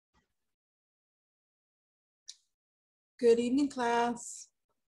Good evening, class.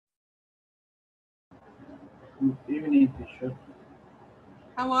 Good evening, teacher.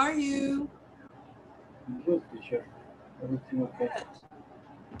 How are you? Good, teacher. Everything okay?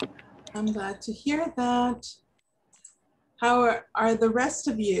 Good. I'm glad to hear that. How are the rest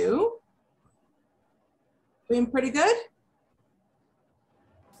of you? Doing pretty good?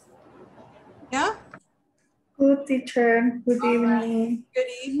 Yeah? Good, teacher. Good All right. evening. Good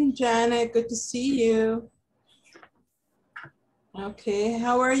evening, Janet. Good to see you. Okay,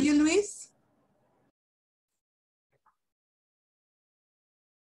 how are you, Luis?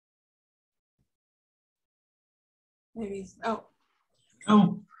 Maybe, oh,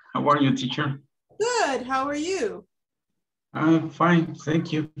 Oh, how are you, teacher? good. How are you? I'm fine,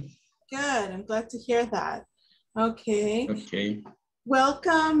 thank you. Good. I'm glad to hear that. Okay. Okay.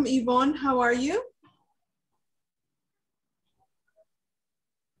 Welcome, Yvonne. How are you?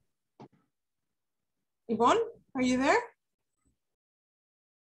 Yvonne, are you there?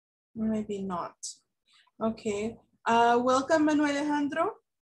 Maybe not. Okay. Welcome, Manuel Alejandro.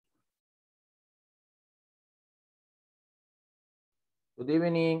 Good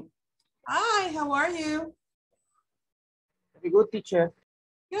evening. Hi, how are you? Very good, teacher.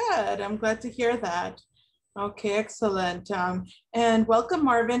 Good. I'm glad to hear that. Okay, excellent. And welcome,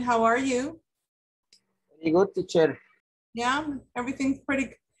 Marvin. How are you? Very good, teacher. Yeah, everything's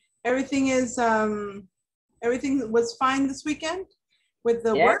pretty, everything is, everything was fine this weekend with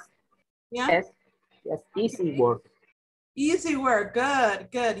the Yes. work? Yeah? Yes, easy work. Easy work,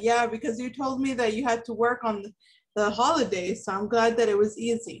 good, good. Yeah, because you told me that you had to work on the holidays, so I'm glad that it was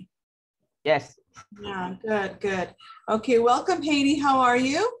easy. Yes. Yeah, good, good. Okay, welcome, Haiti. How are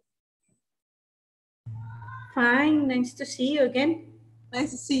you? Fine. Nice to see you again.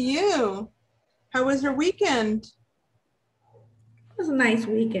 Nice to see you. How was your weekend? It was a nice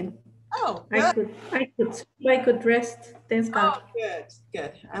weekend. Oh, I good. could rest. Thanks God. Oh, good,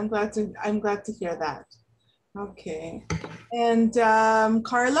 good. I'm glad to hear that. Okay. And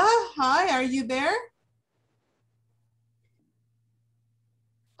Carla, hi, are you there?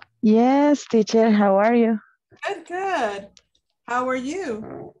 Yes, teacher, how are you? Good, good. How are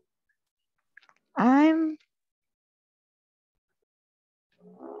you? I'm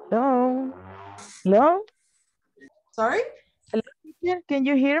hello. Hello? Sorry? Hello, teacher, can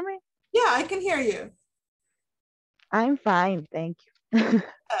you hear me? Yeah, I can hear you. I'm fine, thank you. Good.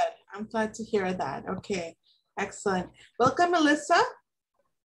 I'm glad to hear that. Okay, excellent. Welcome, Melissa.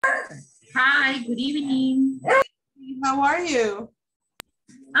 Hi, good evening. How are you?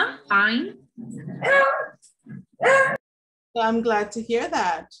 I'm fine. I'm glad to hear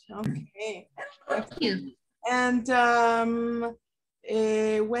that. Okay. Thank you. And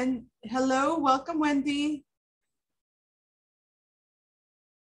hello, welcome, Wendy.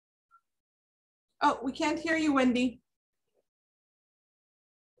 Oh, we can't hear you, Wendy.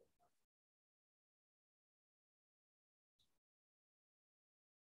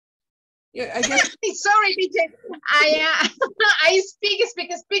 Yeah, I guess. Sorry, teacher. I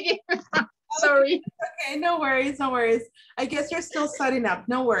speak. Sorry. Okay, no worries, no worries. I guess you're still setting up.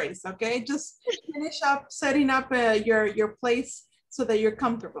 No worries. Okay, just finish up setting up your place so that you're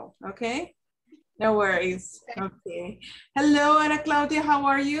comfortable. Okay, no worries. Okay. Hello, Ana Claudia. How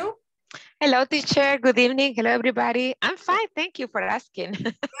are you? Hello, teacher. Good evening. Hello, everybody. I'm fine. Thank you for asking.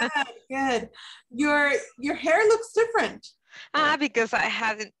 Good, good. Your hair looks different. Because I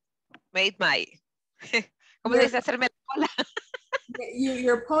haven't made my, ¿cómo Your- dice? Hacerme la cola.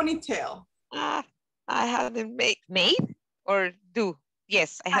 Your ponytail. I haven't made or do.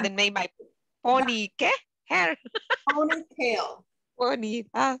 Yes, I haven't made my pony, ¿qué? Hair. Ponytail. Pony.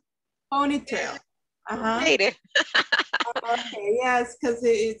 Ponytail. Made it. Okay, yes, because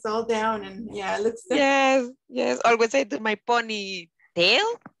it's all down and yeah, it looks different. Yes, yes. Always I do my pony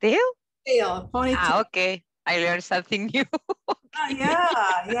tail. Tail, ponytail. Okay. I learned something new.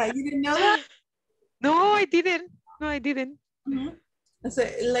 Yeah. You didn't know that? No, I didn't. No, I didn't. Mm-hmm. So,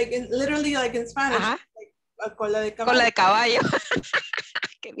 literally like in Spanish, like a cola de caballo. Cola de caballo.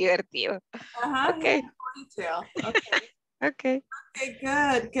 Qué divertido. Okay. Yeah, ponytail. Okay. Okay.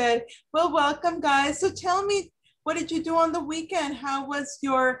 Okay, good. Well, welcome, guys. So tell me, what did you do on the weekend? How was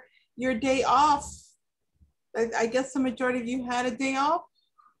your day off? I guess the majority of you had a day off.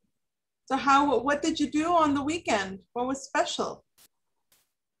 So what did you do on the weekend? What was special?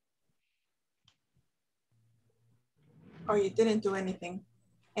 Or you didn't do anything?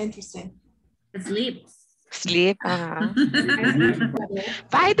 Interesting. Sleep.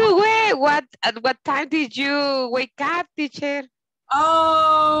 By the way, at what time did you wake up, teacher?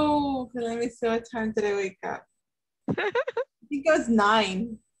 Oh, let me see, what time did I wake up? I think it was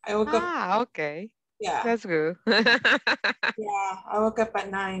 9. I woke up. Okay. Yeah. That's good. Yeah, I woke up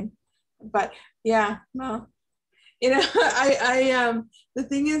at 9, but yeah, no, you know, the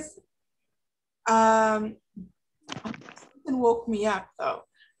thing is, something woke me up though.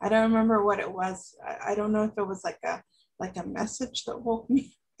 I don't remember what it was. I don't know if it was like a message that woke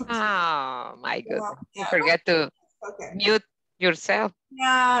me. Oh my goodness. You Yeah. forget to Okay. mute yourself.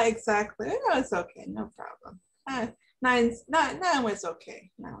 Yeah, exactly. No, it's okay. No problem. 9 was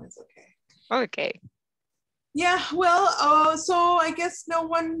okay. 9 was okay. Okay. Yeah, well, so I guess no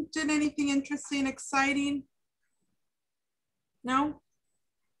one did anything interesting, exciting. No?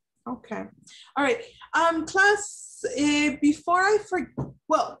 Okay. All right. Class, before I forget,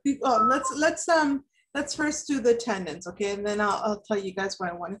 well, let's first do the attendance, okay? And then I'll tell you guys what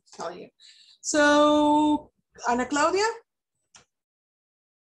I wanted to tell you. So, Ana Claudia?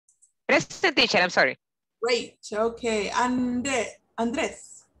 Present teacher, I'm sorry. Great. Okay.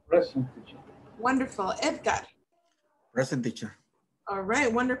 Andres? Present teacher. Wonderful. Edgar? Present teacher. All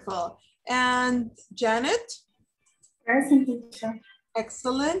right. Wonderful. And Janet? Present teacher.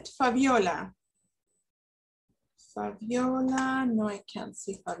 Excellent. Fabiola? Fabiola, no, I can't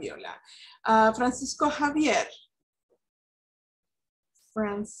see Fabiola. Francisco Javier?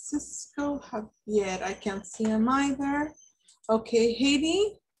 Francisco Javier, I can't see him either. Okay,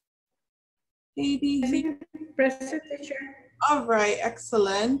 Haiti? Haiti? Present teacher. All right,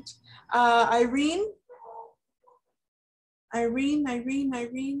 excellent. Irene?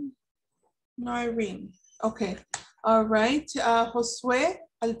 Irene? No, Irene. Okay, all right. Josue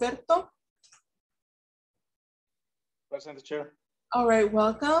Alberto? Present teacher. All right,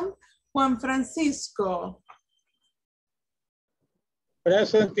 welcome. Juan Francisco?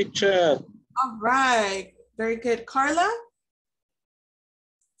 Present teacher. All right, very good. Carla?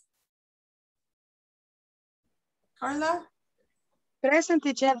 Carla? Present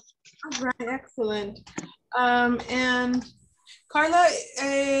teacher. All right, excellent. And Carla,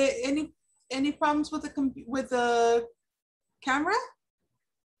 any problems with the camera?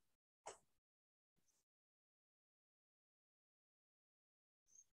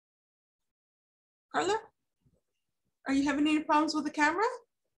 Carla, are you having any problems with the camera?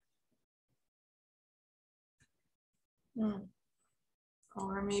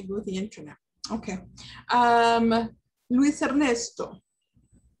 Or maybe with the internet. Okay. Luis Ernesto.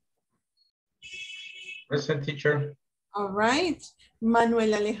 Present teacher. All right.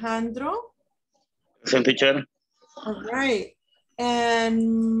 Manuel Alejandro. Present teacher. All right.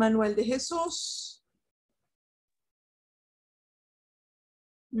 And Manuel de Jesus.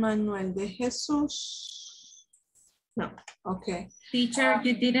 Manuel de Jesus. No, okay. Teacher,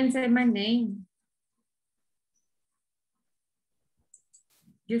 you didn't say my name.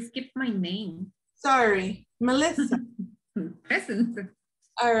 You skipped my name. Sorry, Melissa. Present.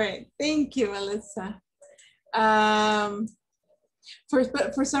 All right, thank you, Melissa.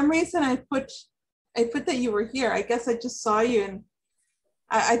 For some reason, I put that you were here. I guess I just saw you, and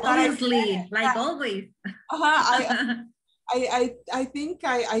I thought Honestly, like always. I think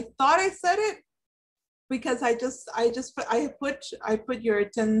I thought I said it because I put your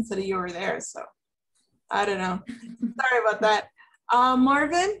attendance that you were there. So I don't know. Sorry about that.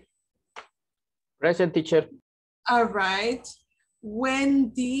 Marvin. Present teacher. All right.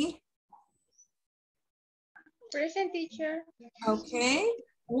 Wendy. Present teacher. Okay.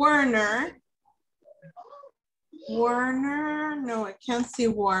 Werner. Werner. No, I can't see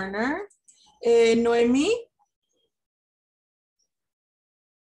Werner. Noemi.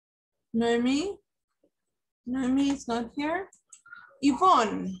 Noemi? Noemi is not here.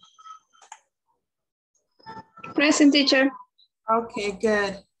 Yvonne. Present teacher. Okay,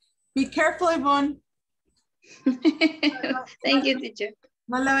 good. Be careful, Yvonne. Thank you, teacher.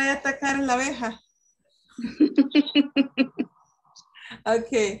 No la vaya a atacar la abeja.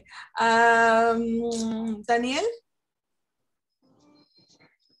 Okay. Daniel?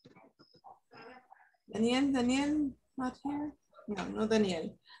 Daniel, not here? No,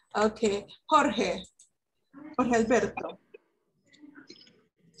 Daniel. Okay, Jorge Alberto.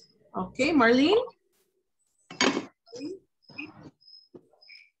 Okay, Marlene.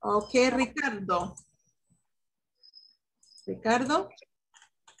 Okay, Ricardo.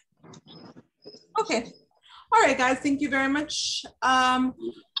 Okay. All right, guys, thank you very much. So,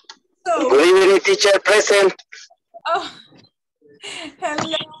 Good evening, teacher. Present. oh,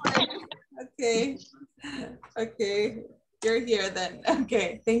 hello. Okay, you're here then.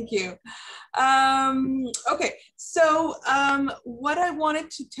 Okay, thank you. Okay, so what I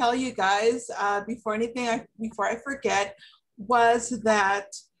wanted to tell you guys before I forget was that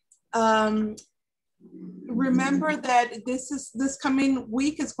remember that this coming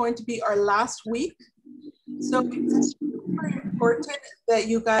week is going to be our last week. So it's very important that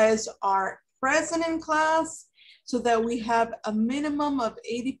you guys are present in class so that we have a minimum of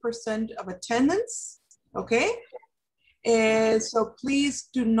 80% of attendance, okay? So please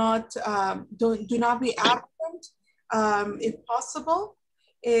do not be absent if possible.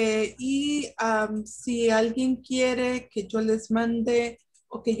 Si alguien quiere que yo les mande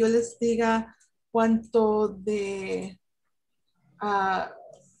o que yo les diga cuánto de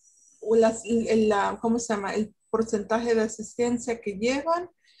 ¿cómo se llama? El porcentaje de asistencia que llevan,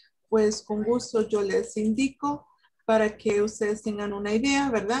 pues con gusto yo les indico para que ustedes tengan una idea,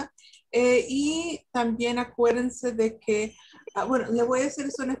 ¿verdad? Y también acuérdense de que, bueno, le voy a decir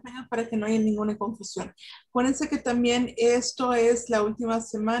eso en español para que no haya ninguna confusión. Acuérdense que también esto es la última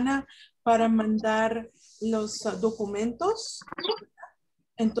semana para mandar los documentos.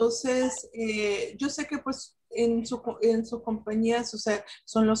 Entonces, yo sé que pues en su compañía, o sea,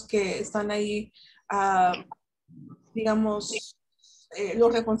 son los que están ahí, digamos,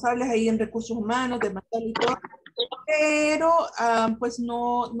 los responsables ahí en recursos humanos, de mandar y todo. Pero pues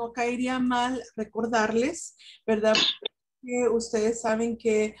no caería mal recordarles, ¿verdad? Que ustedes saben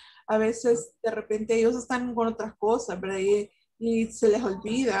que a veces de repente ellos están con otras cosas, ¿verdad? Y se les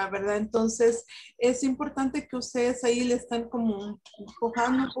olvida, ¿verdad? Entonces es importante que ustedes ahí le están como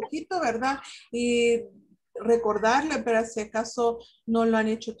empujando un poquito, ¿verdad? Y recordarle, pero si acaso no lo han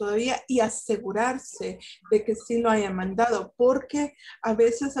hecho todavía y asegurarse de que sí lo hayan mandado, porque a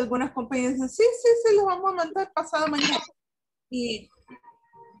veces algunas compañías dicen, sí, lo vamos a mandar pasado mañana. Y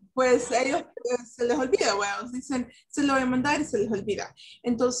pues ellos se les olvida, bueno, dicen, se lo voy a mandar y se les olvida.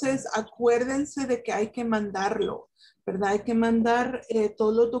 Entonces acuérdense de que hay que mandarlo, ¿verdad? Hay que mandar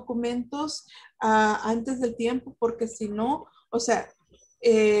todos los documentos antes del tiempo, porque si no, o sea,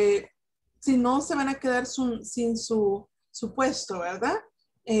 si no se van a quedar sin su puesto, ¿verdad?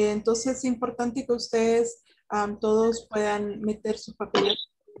 Entonces es importante que ustedes todos puedan meter sus papeles.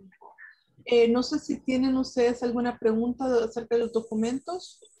 No sé si tienen ustedes alguna pregunta acerca de los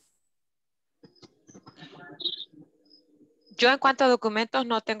documentos. Yo en cuanto a documentos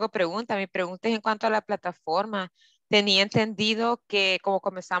no tengo pregunta. Mi pregunta es en cuanto a la plataforma. Tenía entendido que como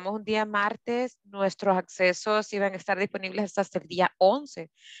comenzamos un día martes, nuestros accesos iban a estar disponibles hasta el día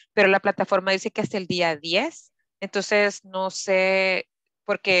 11, pero la plataforma dice que hasta el día 10. Entonces no sé,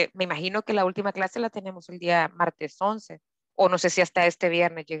 porque me imagino que la última clase la tenemos el día martes 11, o no sé si hasta este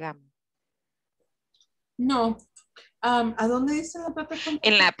viernes llegamos. No. ¿A dónde dice la plataforma?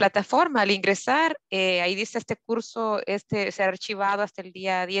 En la plataforma, al ingresar, ahí dice este curso se ha archivado hasta el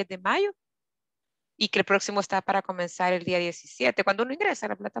día 10 de mayo y que el próximo está para comenzar el día 17. Cuando uno ingresa a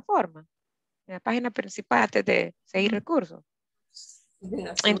la plataforma, en la página principal antes de seguir el curso.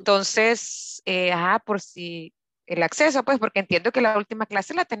 Entonces, por si el acceso, pues, porque entiendo que la última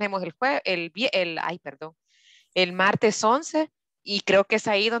clase la tenemos el martes 11 y creo que es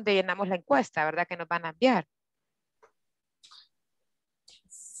ahí donde llenamos la encuesta, ¿verdad? Que nos van a enviar.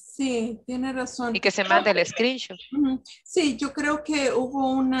 Sí, tiene razón. Y que se mande el screenshot. Sí, yo creo que hubo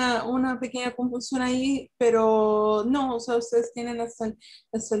una pequeña confusión ahí, pero no, o sea, ustedes tienen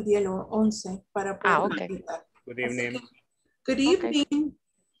hasta el día 11 para poder completar. Good evening. Good evening.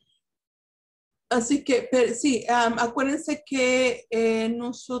 Así que, pero, sí, acuérdense que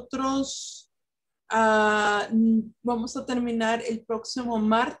nosotros vamos a terminar el próximo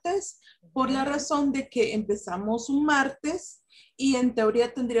martes por la razón de que empezamos un martes y en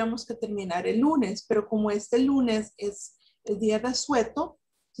teoría tendríamos que terminar el lunes, pero como este lunes es el día de asueto,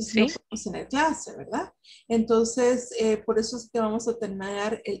 entonces no podemos tener clase, ¿verdad? Entonces, por eso es que vamos a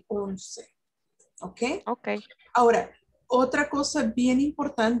terminar el 11, ¿ok? Ok. Ahora, otra cosa bien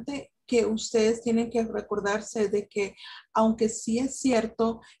importante que ustedes tienen que recordarse de que, aunque sí es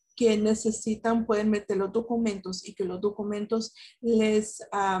cierto que necesitan, pueden meter los documentos y que los documentos les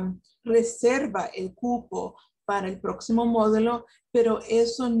reserva el cupo para el próximo módulo, pero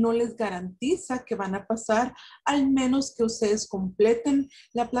eso no les garantiza que van a pasar, al menos que ustedes completen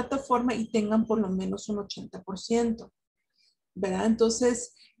la plataforma y tengan por lo menos un 80%, ¿verdad?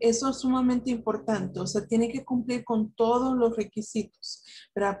 Entonces, eso es sumamente importante, o sea, tiene que cumplir con todos los requisitos,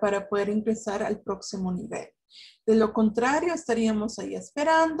 ¿verdad? Para poder ingresar al próximo nivel. De lo contrario, estaríamos ahí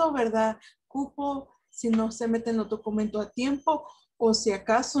esperando, ¿verdad? Cupo, si no se meten los documentos a tiempo, o si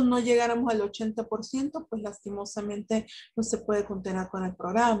acaso no llegáramos al 80%, pues lastimosamente no se puede continuar con el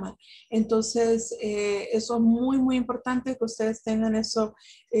programa. Entonces, eso es muy, muy importante que ustedes tengan eso,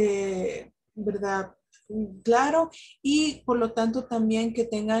 ¿verdad? claro, y por lo tanto también que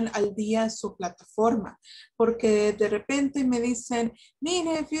tengan al día su plataforma, porque de repente me dicen,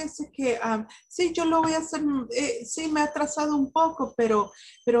 mire, fíjense que sí, yo lo voy a hacer, sí me ha atrasado un poco, pero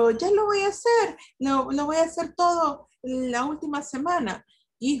ya lo voy a hacer, lo voy a hacer todo la última semana.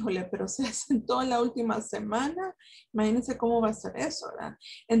 Híjole, pero se hacen toda la última semana, imagínense cómo va a ser eso, ¿verdad?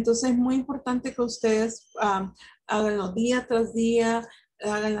 Entonces es muy importante que ustedes háganlo día tras día,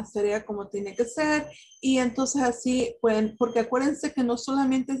 hagan la tarea como tiene que ser y entonces así pueden, porque acuérdense que no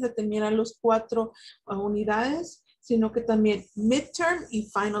solamente se terminan los 4 unidades, sino que también midterm y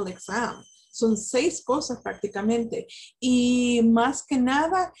final exam. Son 6 cosas prácticamente y más que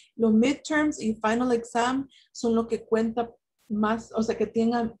nada los midterms y final exam son lo que cuenta más, o sea que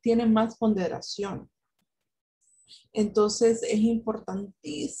tienen más ponderación. Entonces es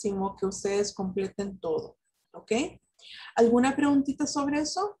importantísimo que ustedes completen todo, ¿ok? ¿Alguna preguntita sobre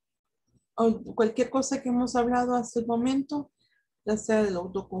eso? O cualquier cosa que hemos hablado hasta el momento, ya sea de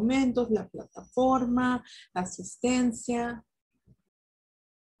los documentos, la plataforma, la asistencia.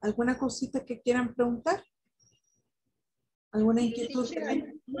 ¿Alguna cosita que quieran preguntar? ¿Alguna inquietud?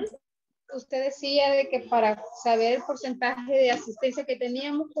 Usted decía de que para saber el porcentaje de asistencia que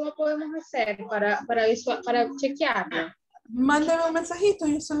teníamos, ¿cómo podemos hacer para chequearlo? Mándame un mensajito,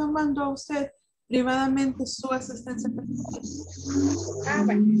 yo se lo mando a usted privadamente su asistencia.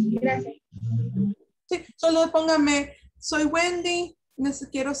 Bueno, gracias. Sí, solo póngame, soy Wendy,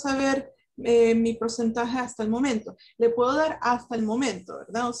 quiero saber mi porcentaje hasta el momento. Le puedo dar hasta el momento,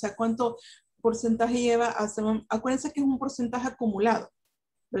 ¿verdad? O sea, cuánto porcentaje lleva hasta el momento. Acuérdense que es un porcentaje acumulado,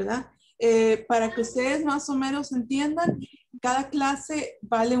 ¿verdad? Para que ustedes más o menos entiendan, cada clase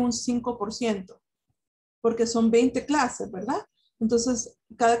vale un 5%, porque son 20 clases, ¿verdad? Entonces,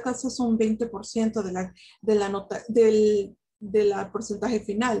 cada clase es un 20% de la nota, de la porcentaje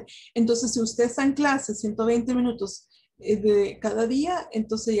final. Entonces, si usted está en clase 120 minutos de cada día,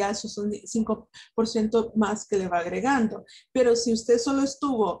 entonces ya esos son 5% más que le va agregando. Pero si usted solo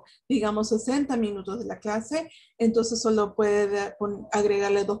estuvo, digamos, 60 minutos de la clase, entonces solo puede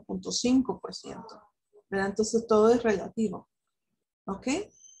agregarle 2.5%, ¿verdad? Entonces, todo es relativo. ¿Ok?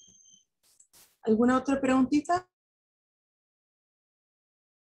 ¿Alguna otra preguntita?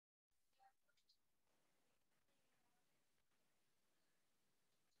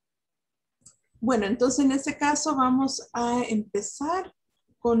 Bueno, entonces en este caso vamos a empezar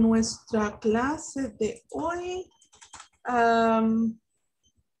con nuestra clase de hoy.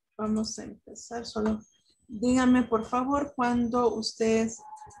 Vamos a empezar, solo díganme por favor cuando ustedes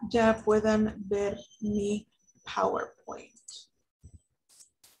ya puedan ver mi PowerPoint.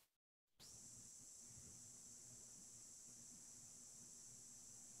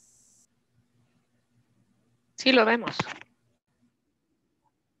 Sí, lo vemos.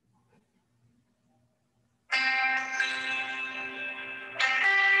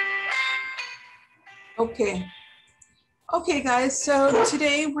 Okay. Okay, guys, so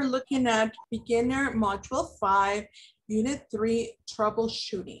today we're looking at beginner module 5, unit 3,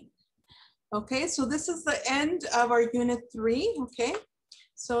 troubleshooting. Okay, so this is the end of our unit 3, okay?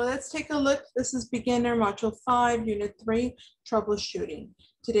 So let's take a look. This is beginner module 5, unit 3, troubleshooting.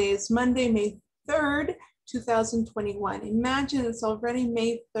 Today is Monday, May 3rd, 2021. Imagine it's already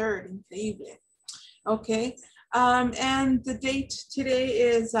May 3rd, increíble. Okay, and the date today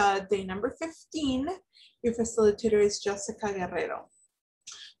is day number 15. Your facilitator is Jessica Guerrero.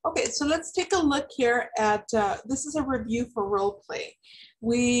 Okay, so let's take a look here at, this is a review for role play.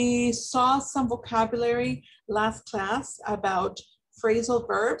 We saw some vocabulary last class about phrasal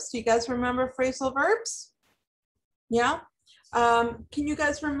verbs. Do you guys remember phrasal verbs? Yeah? Can you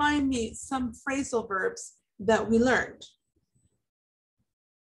guys remind me some phrasal verbs that we learned?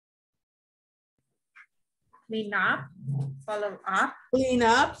 Clean up, follow up. Clean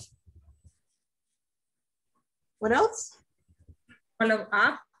up. What else? Follow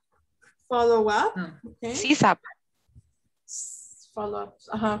up. Follow up. No. Okay. Seize up. Follow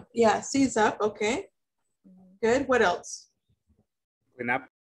up. Yeah, seize up. Okay. Good. What else? Clean up.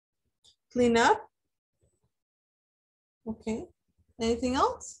 Clean up. Okay. Anything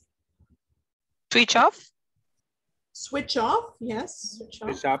else? Switch off. Switch off. Yes. Switch off.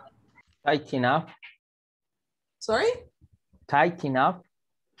 Switch up. Tighten up. Sorry? Tighten up.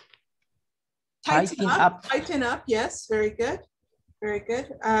 Tighten Tighten up. up. Tighten up. Yes. Very good. Very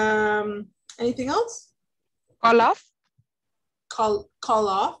good. Anything else? Call off. Call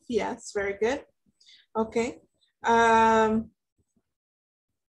off. Yes. Very good. Okay.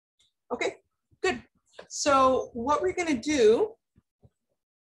 Okay. Good. So what we're going to do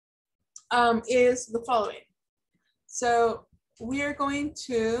is the following. So we are going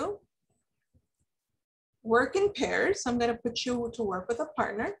to work in pairs. I'm going to put you to work with a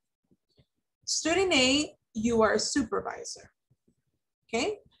partner. Student A, you are a supervisor.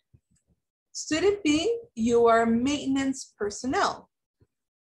 Okay. Student B, you are maintenance personnel.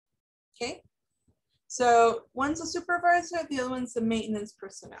 Okay. So one's a supervisor, the other one's the maintenance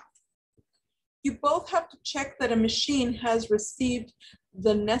personnel. You both have to check that a machine has received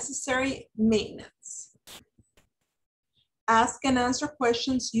the necessary maintenance. Ask and answer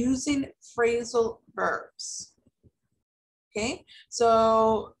questions using phrasal verbs. Okay,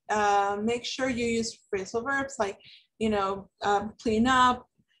 so make sure you use phrasal verbs like, you know, clean up,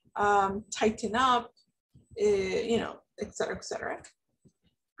 tighten up, you know, et cetera, et cetera.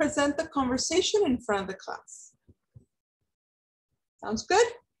 Present the conversation in front of the class. Sounds good?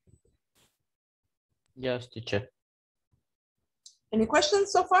 Yes, teacher. Any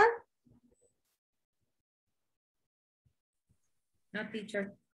questions so far? No,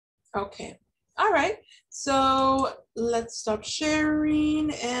 teacher. Okay. All right. So let's stop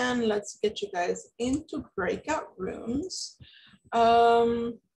sharing and let's get you guys into breakout rooms.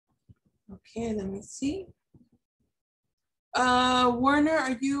 Okay, let me see. Werner,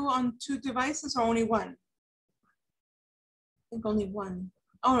 are you on 2 devices or only 1? I think only 1.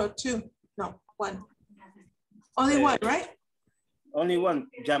 Oh no, 2. No, 1. Only 1, right? Only one.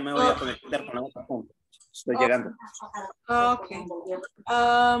 Ya me voy a conectar con la otra punta. Estoy llegando. Okay.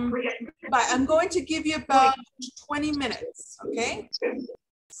 But I'm going to give you about 20 minutes, okay?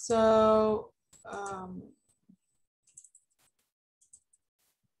 So,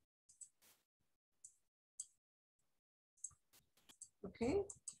 okay.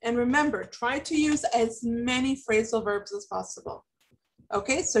 And remember, try to use as many phrasal verbs as possible.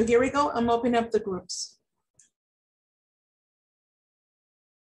 Okay, so here we go. I'm opening up the groups.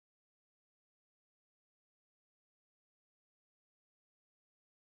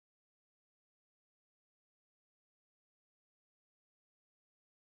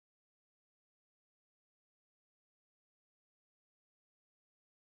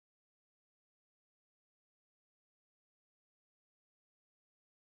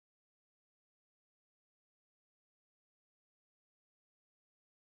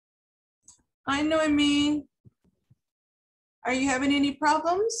 I know, I mean, are you having any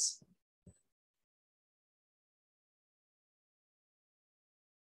problems?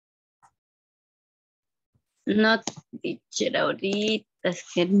 No, teacher, ahorita es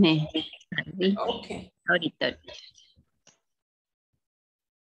que me... Okay. Ahorita.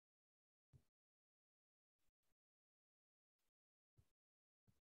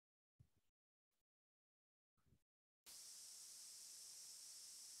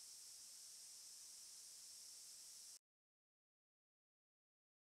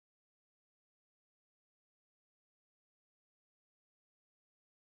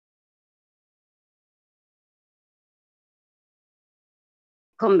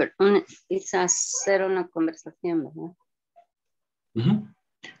 Es hacer una conversación, ¿verdad?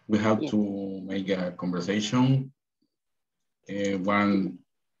 We have Yeah. to make a conversation. One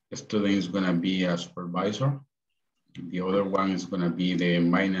student is going to be a supervisor. The other one is going to be the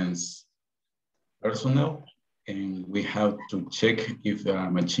maintenance personnel. And we have to check if the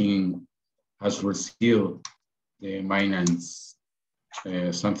machine has received the maintenance,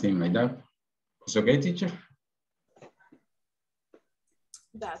 something like that. It's okay, teacher?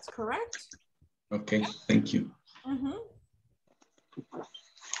 That's correct. Okay, thank you. Mm-hmm.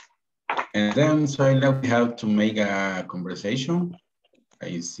 And then, so now we have to make a conversation.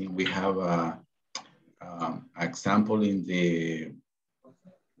 I see we have a example in the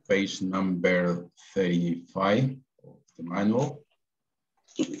page number 35 of the manual.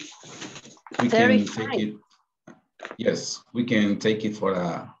 We 35. can take it. Yes, we can take it for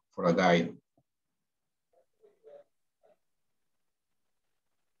a guide.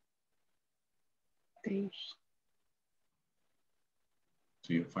 Page,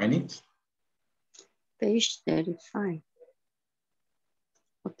 Do you find it? page 35.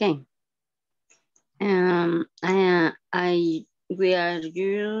 Okay. We are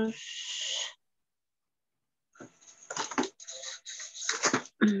use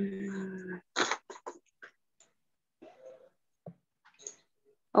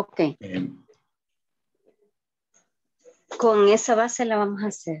ok. Con esa base la vamos a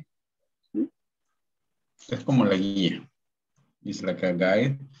hacer. Es como la guía. It's like a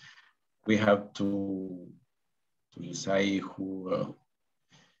guide. We have to decide who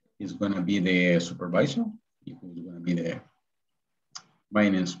is going to be the supervisor, who's going to be the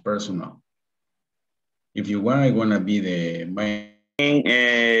maintenance personnel. If you want, I'm going to be the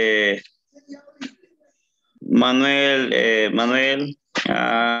Manuel,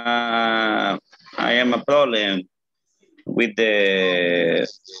 I I am a problem with the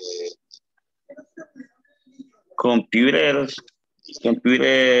computers.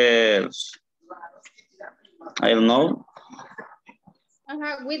 I don't know.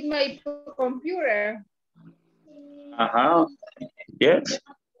 With my computer. Yes.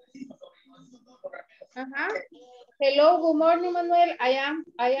 Hello, good morning, Manuel. I am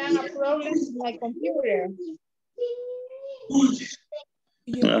a problem with my computer.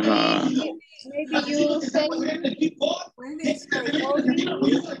 Maybe you say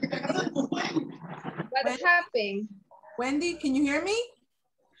what happened? Wendy, can you hear me?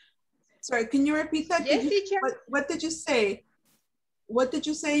 Sorry, can you repeat that? Yes, teacher. What did you say? What did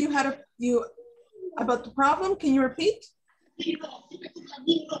you say you had about the problem? Can you repeat? I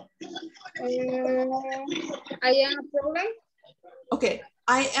am a problem. Okay,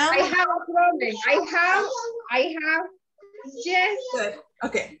 I have a problem. I have. Yes. Good.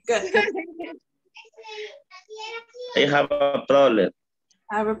 Okay, good. I have a problem.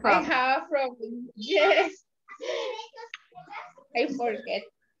 I have a problem. I have a problem. Yes. I forget.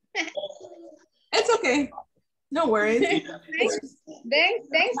 It's okay. No worries. Thanks.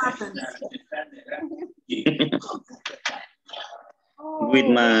 With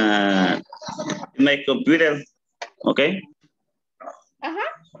my computer, okay?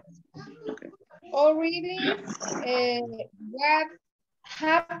 Oh, really? What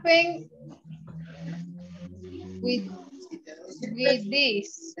happened with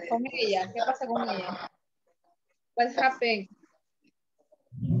this? Con ella. ¿Qué pasa con ella? What happened?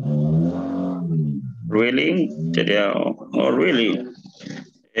 Really? Oh, really?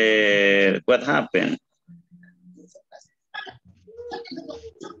 What happened?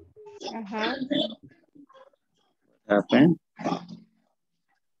 Happened?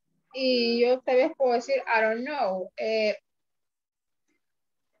 Y yo tal vez puedo decir, I don't know.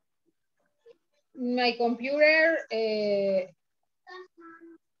 My computer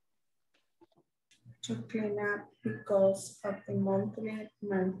to clean up because of the monthly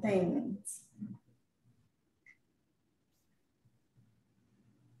maintenance.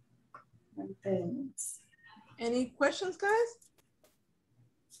 Any questions, guys?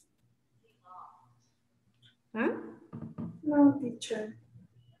 Huh? No, teacher.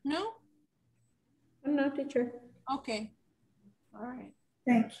 No? No, teacher. Okay. All right.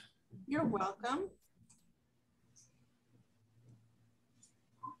 Thank you. You're welcome.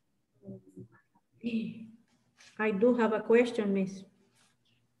 I do have a question, Miss.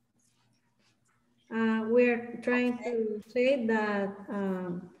 We're trying to say that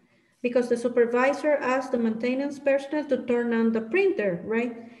because the supervisor asked the maintenance personnel to turn on the printer,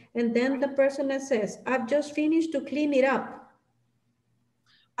 right? And then the person says, I've just finished to clean it up.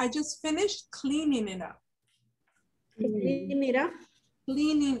 I just finished cleaning it up. Clean it up?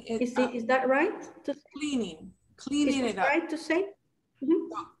 Cleaning it up. Is that right? Cleaning it up. Right to say?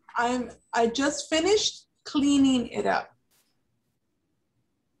 I just finished cleaning it up.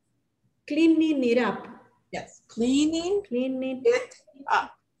 Cleaning it up. Yes, cleaning it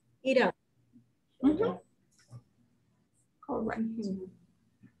up. It up. Correct.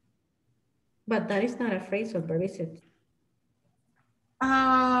 But that is not a phrasal verb, is it?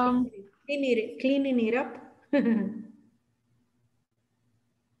 Cleaning it up.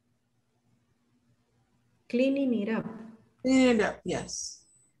 Cleaning it up. Clean it up, yes.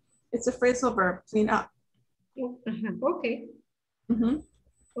 It's a phrasal verb, clean up. Okay.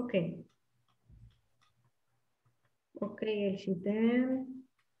 Okay. Okay, Elsie,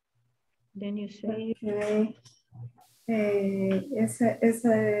 then you say. Okay. Esa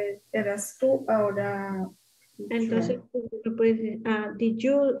eras tú ahora. Entonces, did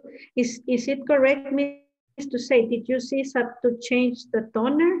you, is it correct, Miss, to say, did you see to change the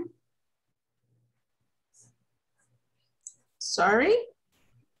toner? Sorry?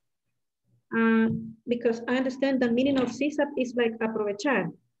 Because I understand the meaning of CSAP is like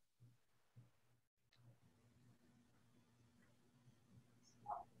aprovechar.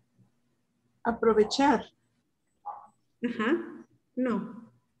 Aprovechar. No.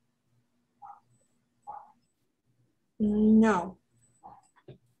 No.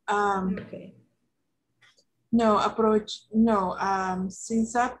 Okay. No,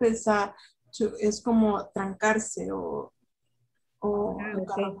 CSAP es como trancarse o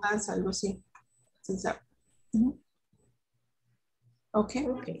encarronarse, algo así. CSAP. Okay.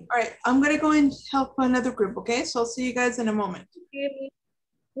 Okay. All right. I'm going to go and help another group. Okay. So I'll see you guys in a moment.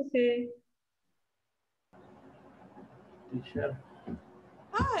 Okay. Teacher.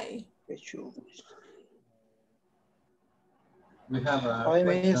 Hi. We have a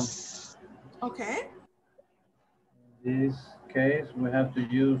question. Okay. In this case, we have to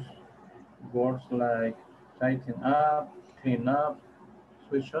use Words like tighten up, clean up,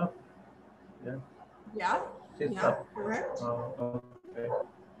 switch up. Yeah. Yeah, Sit yeah, up. correct. Okay.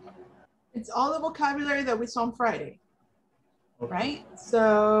 It's all the vocabulary that we saw on Friday, Okay. right?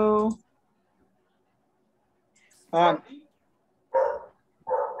 So.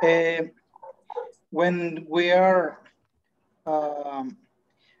 When we are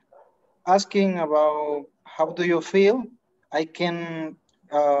asking about how do you feel, I can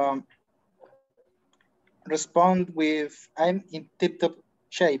respond with I'm in tip-top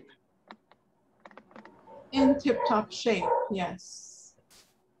shape. In tip-top shape, yes.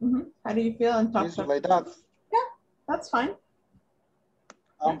 How do you feel in top-top? Like that. Yeah, that's fine.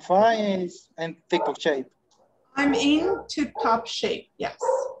 I'm fine in tip-top shape. I'm in tip-top shape, yes.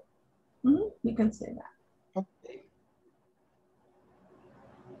 You can say that. Okay.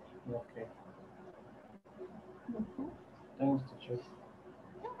 Okay. Thanks, teacher.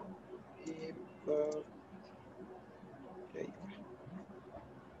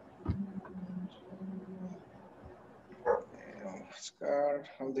 Oscar,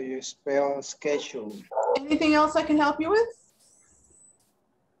 how do you spell schedule? Anything else I can help you with?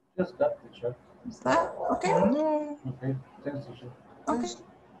 Just that, teacher. Is that okay? No. Okay, thanks, teacher. Okay.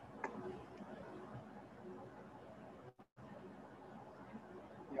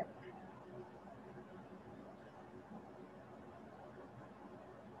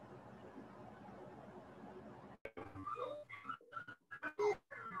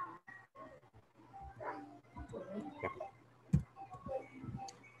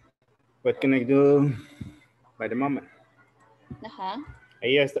 What can I do by the moment? Ajá.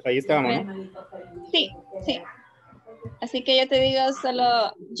 Ahí estábamos, ¿no? Sí, sí. Así que yo te digo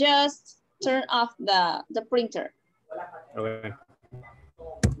solo, just turn off the printer. Okay.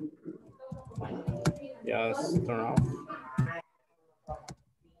 Just turn off.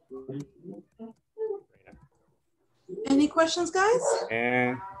 Any questions, guys?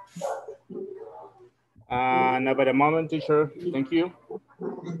 And not by the moment, teacher. Thank you.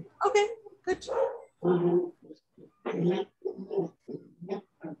 Okay, good.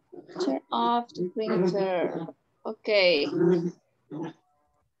 Turn off the printer. Okay.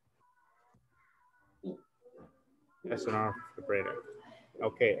 That's turn off the printer.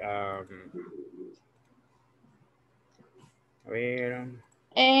 Okay.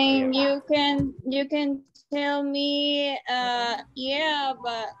 And you can tell me, yeah,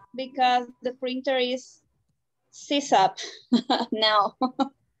 but because the printer is sits up now.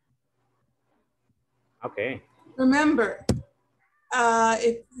 Okay. Remember,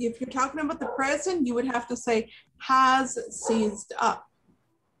 if you're talking about the present, you would have to say has seized up.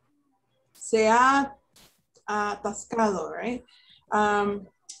 Se ha atascado, right?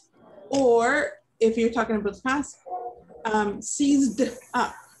 Or if you're talking about the past, seized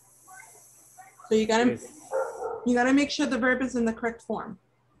up. So you gotta make sure the verb is in the correct form.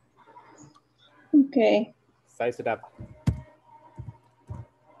 Okay. Size it up.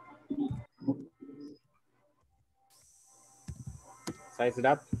 Size it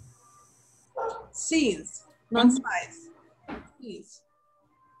up. Seize, not size. Seize.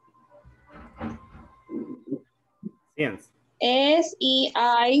 Science.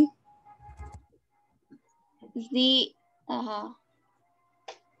 S-E-I-Z.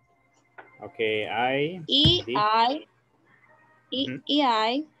 Okay, I. E-I.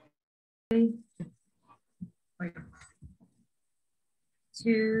 E-I.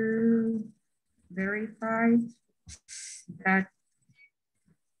 To verify that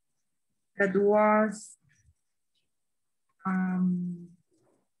was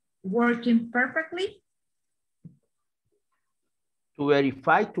working perfectly. To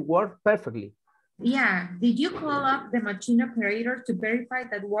verify to work perfectly. Yeah, did you call up the machine operator to verify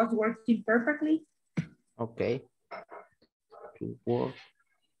that was working perfectly? Okay. To work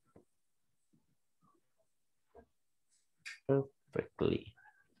perfectly.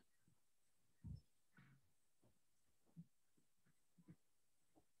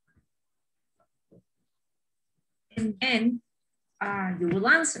 And then you will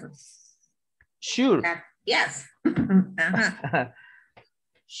answer. Sure. Yes.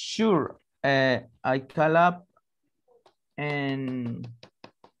 Sure. I call up and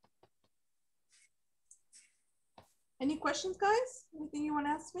Any questions, guys? Anything you want to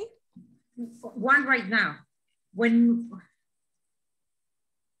ask me? One right now. When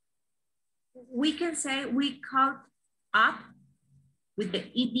we can say we called up with the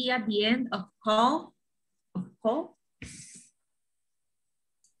ed at the end of call, call.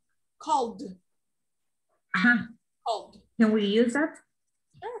 Called. Called. Can we use that?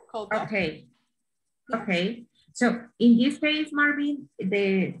 Sure, called. Okay. Okay. So in this case, Marvin,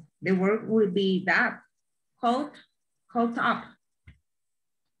 the The word will be that. Called up.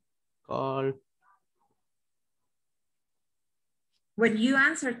 Call. When you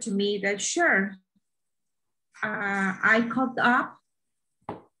answer to me that sure, I called up.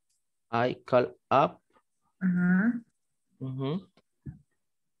 I call up.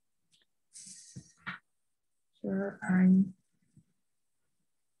 Sure,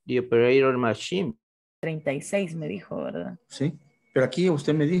 The operator machine. 36 me dijo, ¿verdad? Sí, pero aquí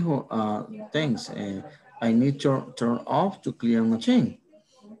usted me dijo, thanks, I need to turn off to clear machine,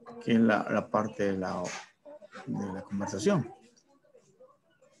 que es la parte de la conversación.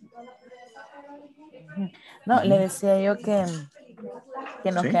 No, le decía yo que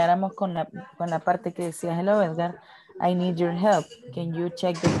nos ¿Sí? quedáramos con la parte que decía, hello Edgar, I need your help, can you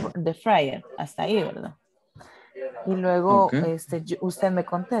check the fryer? Hasta ahí, ¿verdad? Y luego usted me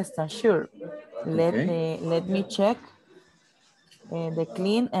contesta, sure, let me check the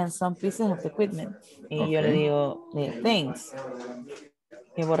clean and some pieces of the equipment. Y yo le digo, thanks.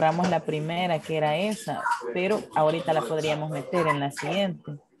 Que borramos la primera, que era esa, pero ahorita la podríamos meter en la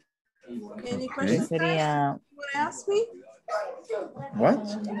siguiente. Any questions, sería... you want to ask me? What?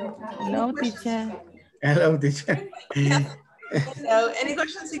 Hello, teacher. Hello, teacher. So, any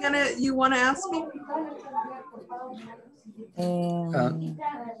questions you want to ask me?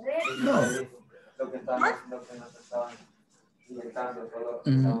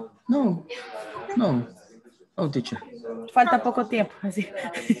 No. No. Oh, teacher. Falta poco tiempo, así.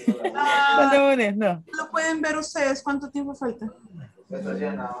 No. Lo pueden ver ustedes. ¿Cuánto tiempo falta?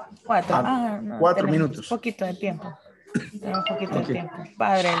 4. No, 4 minutos. Poquito de tiempo. Tenemos poquito de tiempo.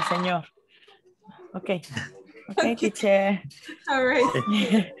 Padre del Señor. Okay, teacher. All right.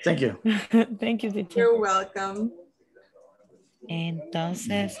 Thank you. Thank you, teacher. You're welcome.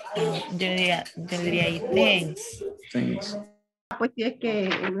 Entonces, yo diría ahí, thanks. Thanks. Pues sí, es que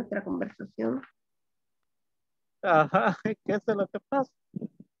en nuestra conversación. Ajá, ¿qué es lo que pasa?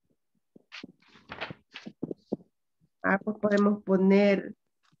 Pues podemos poner,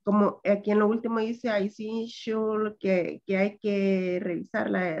 como aquí en lo último dice, I see sure que hay que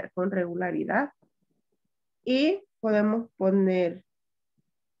revisarla con regularidad. Y podemos poner,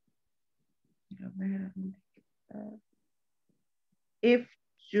 a ver, ¿dónde está? If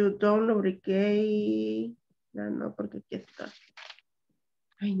you don't lubricate, no, porque aquí está.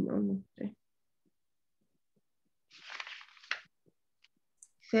 Ay, no sé.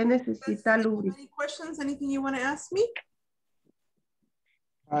 Se necesita lubricar. Any questions? Anything you want to ask me?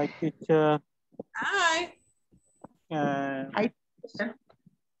 Hi, teacher. Hi. Hi, teacher.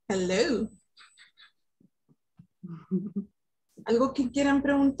 Hello. ¿Algo que quieran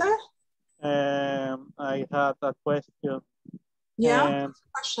preguntar? I had a question. Yeah,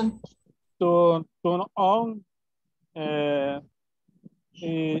 question. To turn on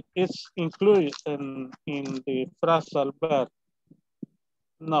is included in the phrasal verb.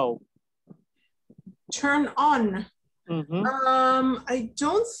 No. Turn on. I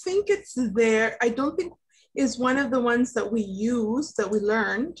don't think it's there. I don't think it's one of the ones that we use, that we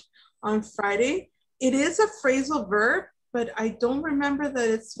learned on Friday. It is a phrasal verb, but I don't remember that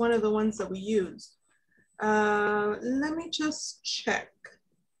it's one of the ones that we use. Let me just check.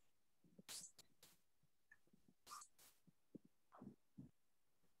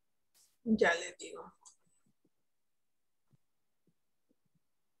 Ya le digo.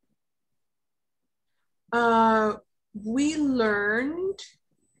 We learned,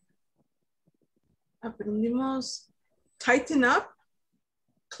 aprendimos tighten up,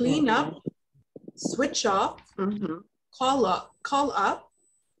 clean up, switch off, call up, turn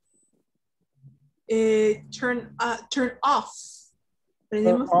off.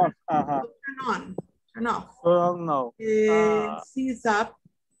 Aprendimos turn on, turn off. No. Seize up.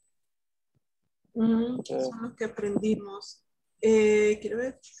 Son los que aprendimos. Quiero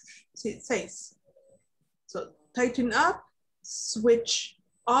ver. Sí, 6. So tighten up, switch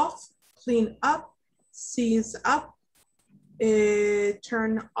off, clean up, seize up,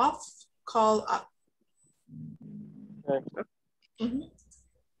 turn off, call up.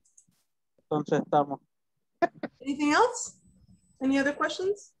 Entonces estamos. Anything else? Any other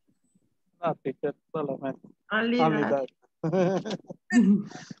questions? No, teacher, solamente. Only that.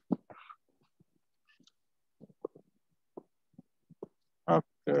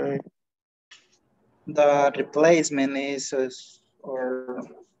 Okay. The replacement is, or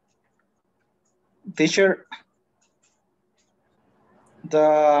teacher,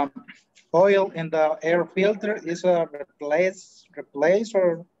 the oil in the air filter is a replace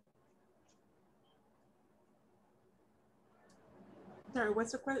or? Sorry,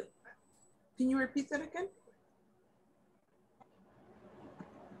 what's the question? Can you repeat that again?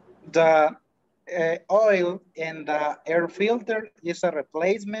 the oil in the air filter is a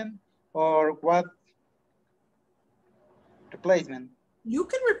replacement or what replacement? You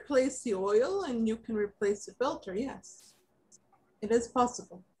can replace the oil and you can replace the filter, yes. It is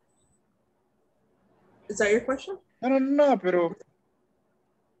possible. Is that your question? No, pero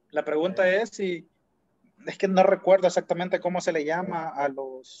la pregunta es si, es que no recuerdo exactamente cómo se le llama a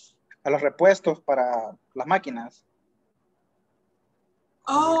los repuestos para las máquinas.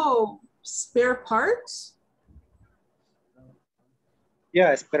 Oh, spare parts?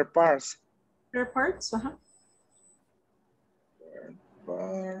 Yeah, spare parts. Spare parts, uh-huh. Spare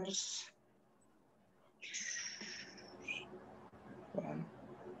parts.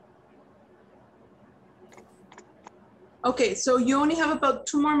 Okay, so you only have about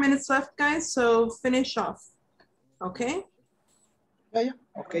 2 more minutes left, guys, so finish off, okay? Yeah,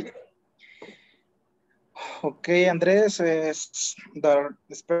 okay. Okay, Andrés, is the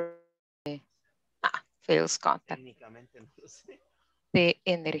Fails contact. De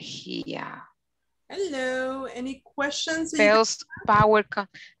energía. Hello, any questions? Fails power.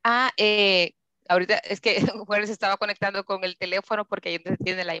 Ahorita es que Juan se estaba conectando con el teléfono porque ahí donde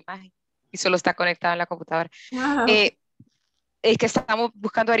tiene la imagen y solo está conectado en la computadora. Es que estamos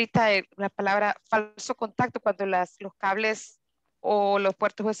buscando ahorita la palabra falso contacto cuando los cables o los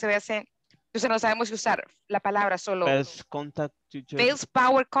puertos USB hacen, entonces no sabemos si usar la palabra solo Fails contact. fails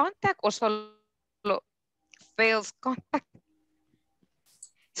power contact o solo fails contact.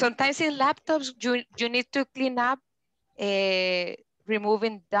 Sometimes in laptops you need to clean up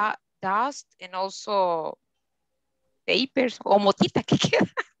removing dust and also papers o motita que queda,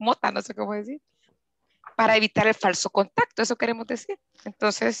 mota, no sé cómo decir, para evitar el falso contacto, eso queremos decir.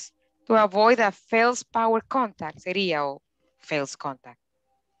 Entonces, to avoid a false power contact sería o false contact.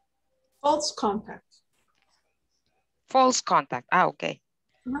 False contact. False contact, okay.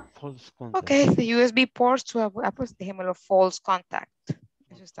 False contact. Okay, the USB ports to avoid, pues dejémoslo false contact.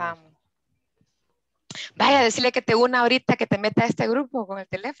 Eso está. Vaya, decirle que te una ahorita que te meta a este grupo con el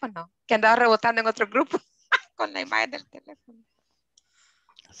teléfono, que andaba rebotando en otro grupo con la imagen del teléfono.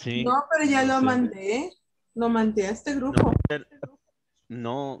 Sí. No, pero ya lo mandé a este grupo.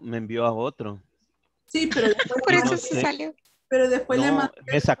 No, me envió a otro. Sí, pero después por eso sí salió. Pero después le mandé.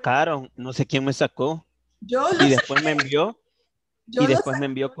 Me sacaron, no sé quién me sacó. Y después me envió. Y después me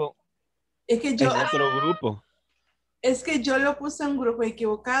envió con en otro grupo. Es que yo lo puse en un grupo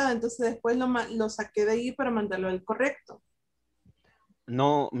equivocado, entonces después lo saqué de ahí para mandarlo al correcto.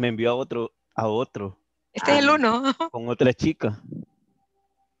 No, me envió a otro. Este es el uno. Con otra chica.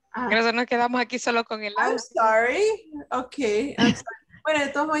 Nosotros nos quedamos aquí solo con el audio. I'm sorry. Ok. I'm sorry. Bueno, de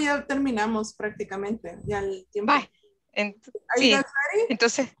todos modos ya terminamos prácticamente. Ya el tiempo. Bye. Are you guys ready?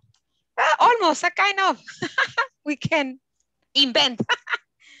 Entonces, almost, kind of. We can invent.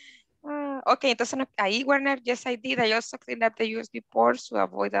 Ok, entonces ahí, Werner, yes, I did. I also cleaned up the USB ports to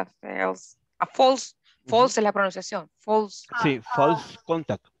avoid a false es la pronunciación. False. Sí, false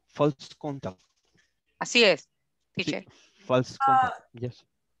contact. False contact. Así es, teacher. Sí, false contact, yes.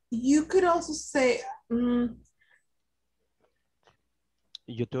 You could also say,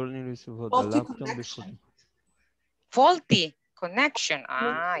 You told me faulty connection. Faulty connection.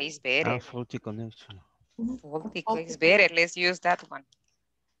 It's better. Faulty connection. Faulty is better. Let's use that one.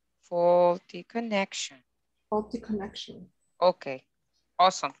 Faulty connection. Faulty connection. Ok,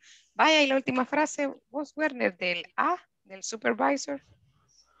 awesome. Vaya, y la última frase, vos, Werner, del supervisor.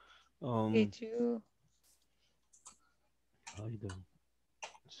 Did you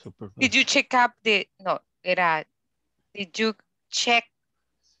check up did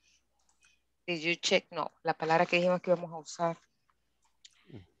you check, no, la palabra que dijimos que íbamos a usar.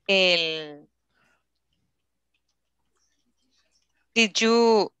 Did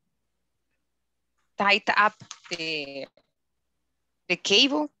you tight up the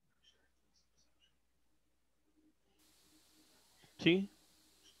cable? Sí.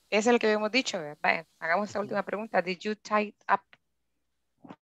 Ese es el que habíamos dicho. Vaya, hagamos esta última pregunta. Did you tight up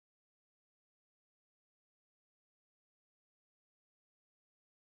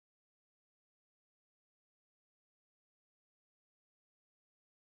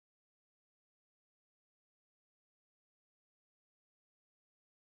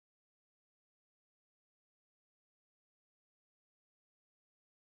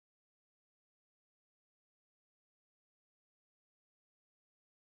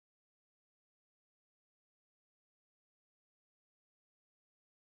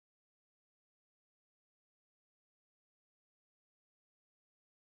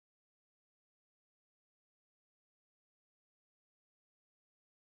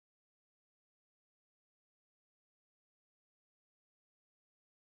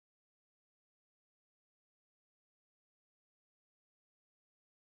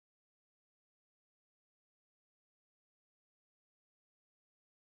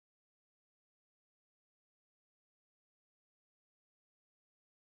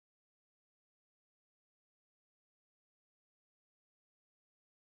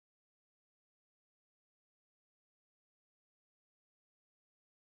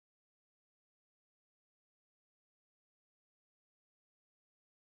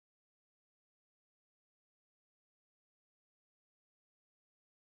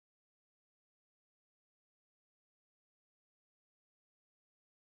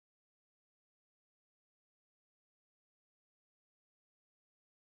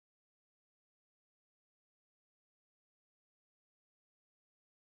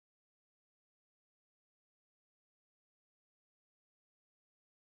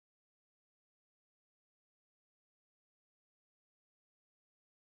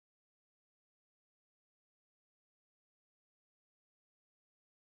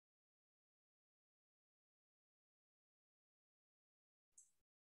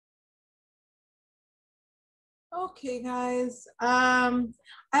Okay, guys. I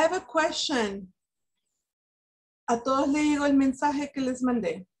have a question. ¿A todos les llegó el mensaje que les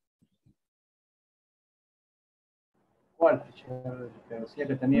mandé? ¿Cuál, teacher? Que decía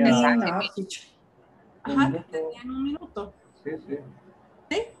que tenía Ajá, que tenían un minuto. Sí, sí.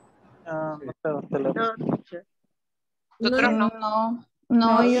 ¿Sí? No tengo teléfono. Nosotros no.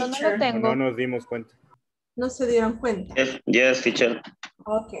 No, yo no teacher. lo tengo. No nos dimos cuenta. No se dieron cuenta. Yes, teacher.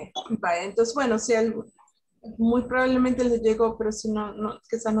 Ok, vale. Entonces, bueno, si algo, muy probablemente les llegó, pero si no,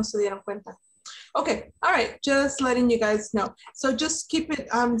 quizás no se dieron cuenta. Okay, all right, just letting you guys know. So just keep it,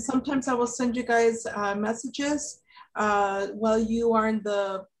 sometimes I will send you guys messages while you are in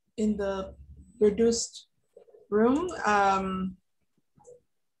the reduced room. Sorry,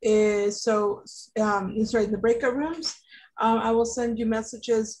 in the breakout rooms. I will send you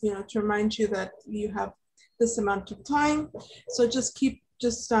messages, to remind you that you have this amount of time. So just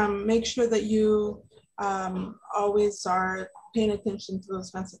make sure that you always are paying attention to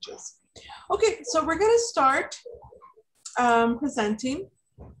those messages. Okay, so we're gonna start presenting.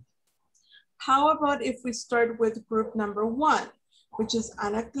 How about if we start with group number 1, which is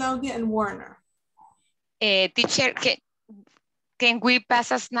Ana Claudia and Warner. Teacher, can we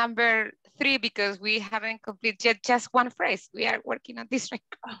pass us number 3 because we haven't completed just one phrase. We are working on this right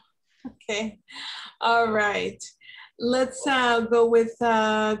now. Okay, all right. Let's go with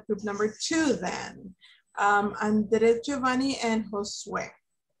group number 2 then. Andres, Giovanni, and Josue.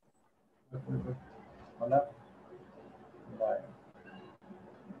 Hola. Bye.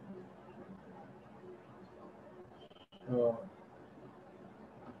 So,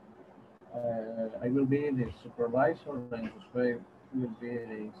 I will be the supervisor and Josue will be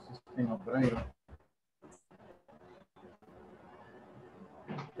the system operator.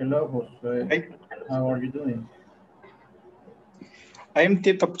 Hello, Josue. Hey. How are you doing? I am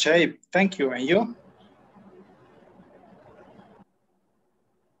tip-top shape. Thank you. And you?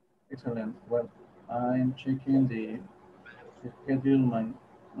 Excellent. Well, I'm checking the schedule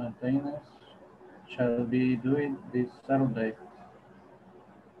maintenance. Shall be doing this Saturday.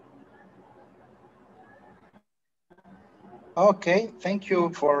 Okay, thank you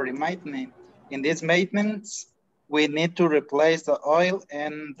for reminding me. In these maintenance, we need to replace the oil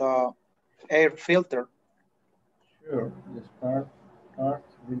and the air filter. Sure, the part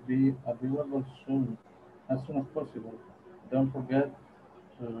will be available soon, as soon as possible. Don't forget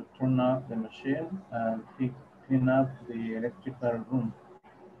to turn off the machine and clean up the electrical room.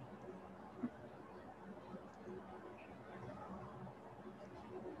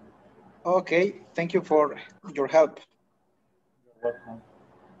 Okay, thank you for your help. You're welcome.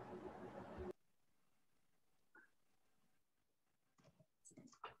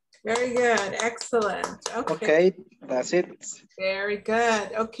 Very good, excellent. Okay, that's it. Very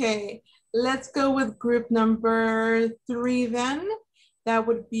good, okay. Let's go with group number 3 then. That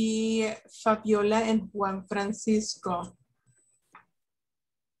would be Fabiola and Juan Francisco.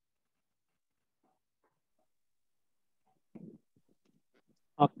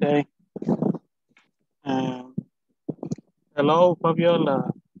 Okay. Hello,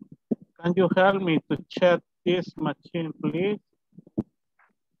 Fabiola. Can you help me to check this machine, please?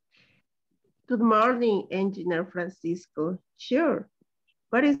 Good morning, Engineer Francisco. Sure.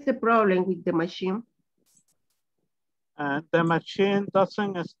 What is the problem with the machine? The machine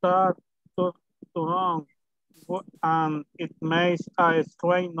doesn't start to run and it makes a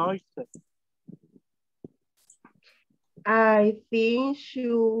strange noise. I think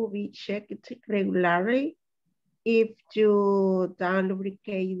should be checked regularly. If you don't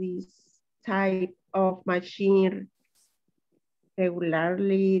lubricate this type of machine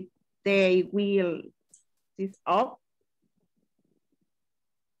regularly, they will cease up.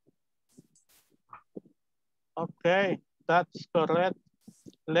 Okay, that's correct.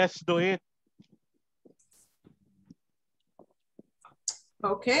 Let's do it.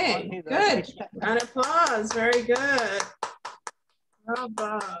 Okay, good. Round of applause, very good.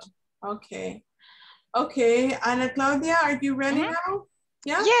 Bravo. Okay. Okay, Ana Claudia, are you ready now?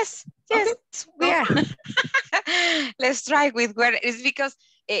 Yeah? Yes, yes, okay. we are. Let's try with where it's because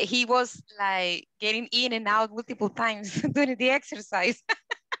he was like getting in and out multiple times during the exercise.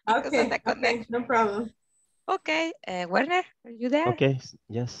 Okay, okay, no problem. Okay, Werner, are you there? Okay,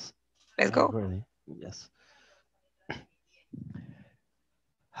 yes. Let's go. Ready. Yes.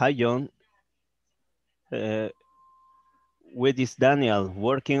 Hi, John. With this Daniel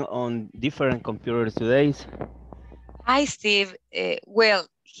working on different computers today. Hi, Steve. Well,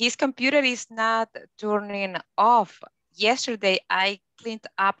 his computer is not turning off. Yesterday, I cleaned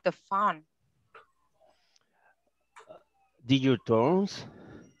up the phone. Did you turn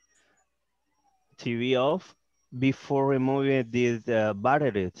TV off? before removing these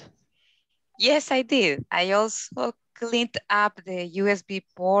batteries? Yes, I did. I also cleaned up the USB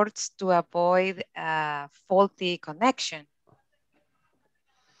ports to avoid a faulty connection.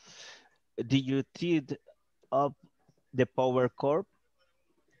 Did you tied up the power cord?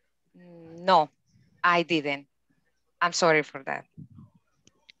 No, I didn't. I'm sorry for that.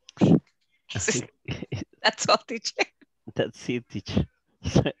 That's all, teacher. That's it, teacher.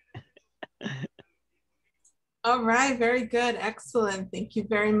 All right, very good. Excellent. Thank you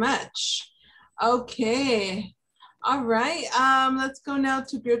very much. Okay. All right. Let's go now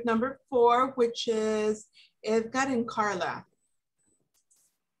to group number 4, which is Edgar and Carla.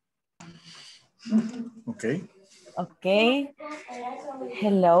 Okay. Okay.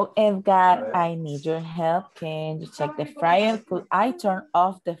 Hello, Edgar. I need your help. Can you check the fryer? Could I turn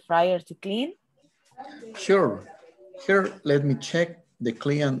off the fryer to clean? Sure. Here, let me check the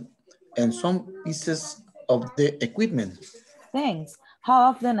clean and some pieces of the equipment. Thanks. How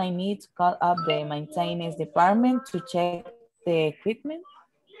often I need to call up the maintenance department to check the equipment?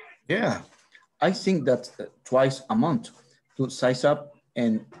 Yeah, I think that's twice a month to size up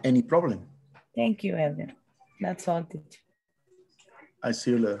and any problem. Thank you, Edgar. That's all, teacher. I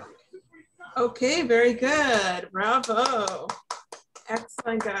see you later. Okay, very good. Bravo.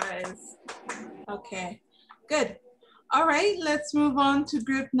 Excellent, guys. Okay, good. All right, let's move on to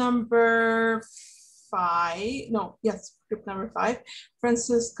group number 5. No, yes, group number 5.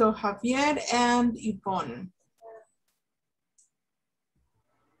 Francisco Javier and Yvonne.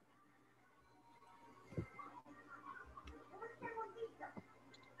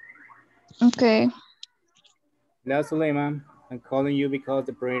 Okay. Hello, Suleiman. I'm calling you because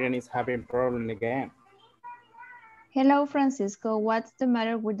the printer is having problem again. Hello, Francisco. What's the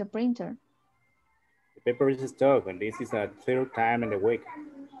matter with the printer? The paper is stuck, and this is a 3rd time in the week.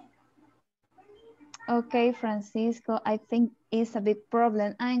 Okay, Francisco, I think it's a big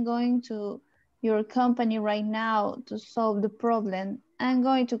problem. I'm going to your company right now to solve the problem. I'm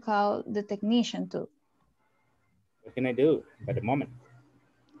going to call the technician too. What can I do at the moment?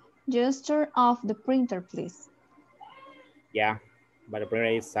 Just turn off the printer, please. Yeah, but the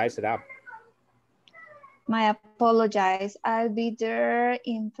printer is sized up. My apologies. I'll be there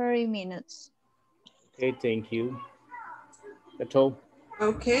in 30 minutes. Okay, thank you. That's all.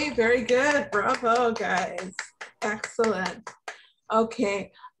 Okay, very good. Bravo, guys. Excellent.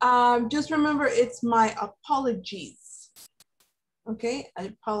 Okay, just remember it's my apologies. Okay,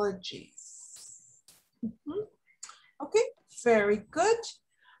 apologies. Okay, very good.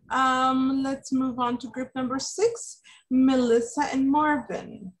 Let's move on to group number 6, Melissa and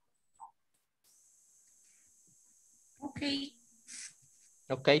Marvin. Okay.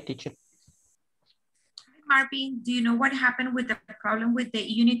 Okay, teacher. Marvin, do you know what happened with the problem with the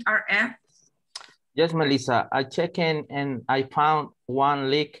unit RF? Yes, Melissa, I checked in and I found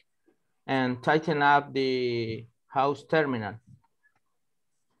one leak and tightened up the house terminal.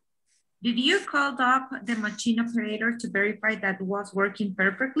 Did you call up the machine operator to verify that it was working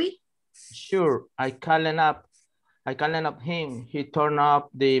perfectly? Sure, I called up him. He turned up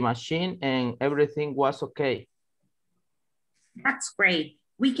the machine and everything was okay. That's great.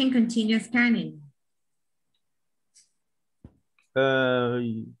 We can continue scanning.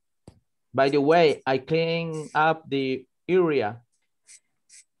 By the way, I cleaned up the area.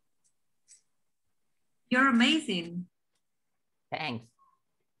 You're amazing. Thanks.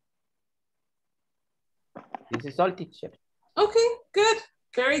 This is all, teacher. Okay, good.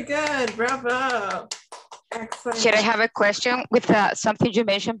 Very good. Bravo. Excellent. Should I have a question with something you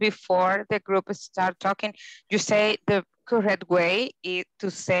mentioned before the group start talking? You say the correct way to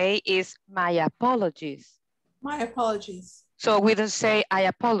say is my apologies. My apologies. So we don't say I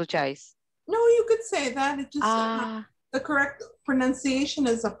apologize. No, you could say that. It just the correct pronunciation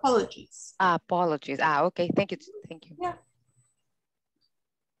is apologies. Apologies. Okay. Thank you. Thank you. Yeah.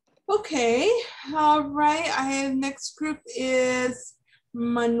 Okay. All right. Next group is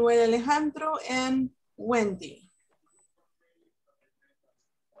Manuel Alejandro and Wendy.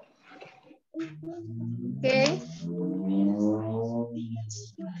 Okay.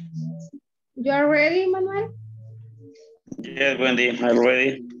 You are ready, Manuel? Yes, Wendy, I'm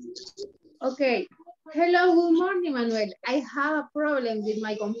ready. Okay. Hello, good morning, Manuel. I have a problem with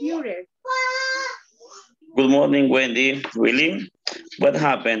my computer. Good morning, Wendy. Really? What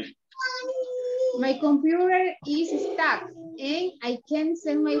happened? My computer is stuck and I can't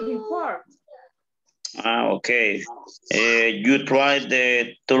send my report. Okay. You tried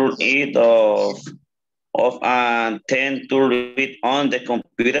the turn it off and then turn it on the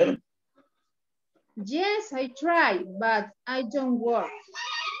computer? Yes, I tried, but I don't work.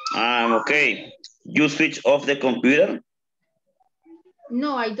 Okay. You switch off the computer?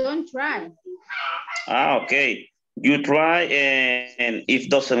 No, I don't try. Ah, okay. You try and if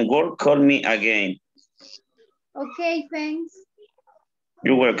doesn't work, call me again. Okay, thanks.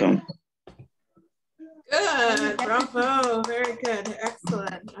 You're welcome. Good, bravo, very good,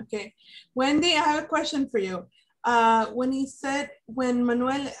 excellent. Okay, Wendy, I have a question for you. When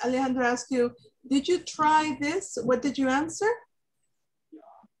Manuel Alejandro asked you, did you try this? What did you answer?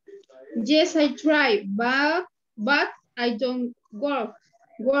 Yes, I tried, but I don't work.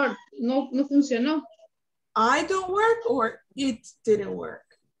 No funcionó. I don't work or it didn't work?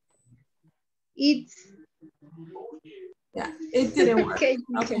 It didn't work. Okay.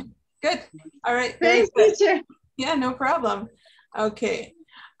 Good. All right. Thanks, teacher. Yeah, no problem. Okay.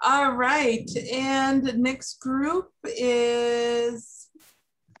 All right. And the next group is,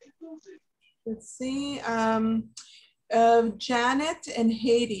 let's see, Janet and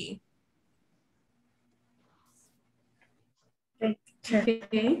Haiti.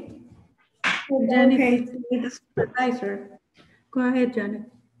 Okay. Janet is the supervisor. Go ahead,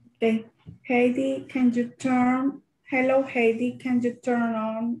 Janet. Okay. Heidi, can you turn, hello Heidi, can you turn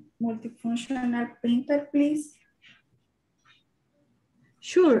on multifunctional printer, please?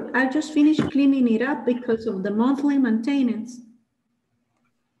 Sure, I just finished cleaning it up because of the monthly maintenance.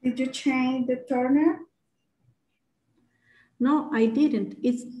 Did you change the turner? No, I didn't.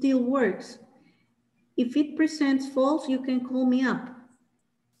 It still works. If it presents false, you can call me up.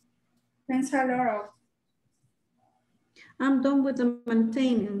 Thanks a lot. I'm done with the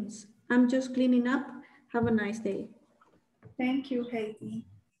maintenance. I'm just cleaning up. Have a nice day. Thank you, Heidi.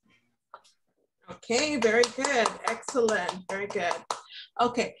 Okay, very good. Excellent. Very good.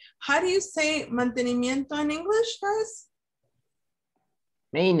 Okay, how do you say mantenimiento in English, guys?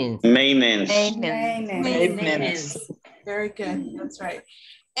 Maintenance. Maintenance. Very good. That's right.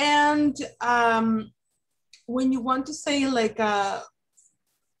 And when you want to say like a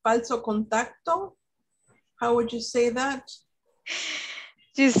falso contacto, how would you say that?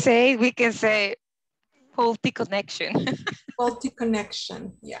 We can say faulty connection. Faulty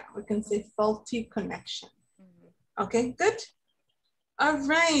connection. Yeah, we can say faulty connection. Okay, good. All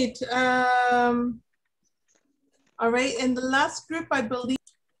right. All right, and the last group, I believe,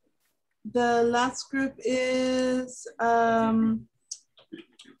 the last group is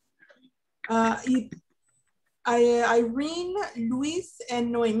Irene, Luis,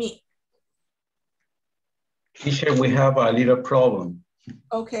 and Noemi. Teacher, we have a little problem.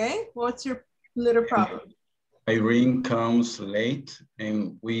 Okay, what's your little problem? Irene comes late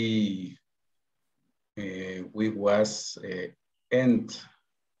and we was end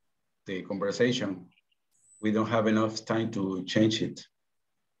the conversation. We don't have enough time to change it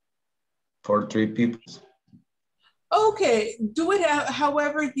for 3 people. Okay, do it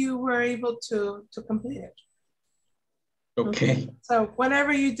however you were able to complete it. Okay. So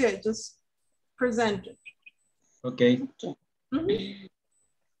whatever you did, just present it. Okay. Mm-hmm.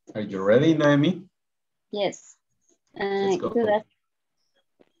 Are you ready, Noemi? Yes. Thank you.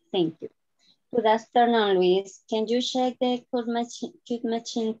 Good afternoon, Luis. Can you check the code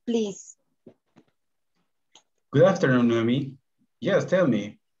machine, please? Good afternoon, Noemi. Yes, tell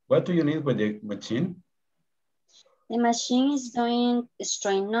me, what do you need with the machine? The machine is doing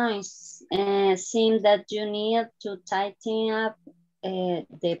strange noise. Seems that you need to tighten up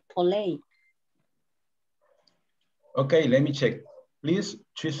the pulley. Okay, let me check. Please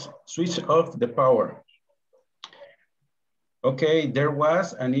switch off the power. Okay, there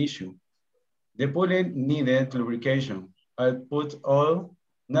was an issue. The pulley needed lubrication. I put oil.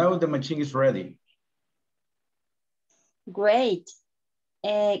 Now the machine is ready. Great.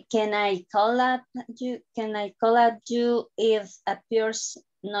 Can I call up you? Can I call up you if appears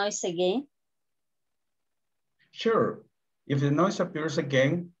noise again? Sure. If the noise appears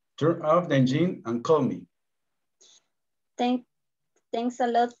again, turn off the engine and call me. Thanks a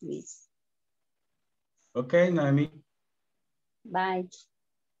lot, Luis. Okay, Naomi. Bye.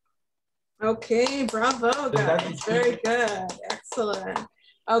 Okay, bravo, guys. Very good. Excellent.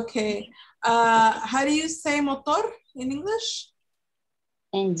 Okay. How do you say motor in English?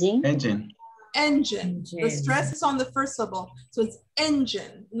 Engine. Engine. Engine. The stress is on the first syllable. So it's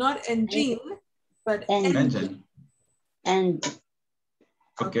engine, not engine, but engine. And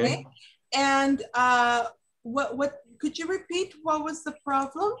okay. And what could you repeat? What was the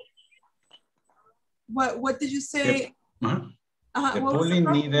problem? What did you say? The pulley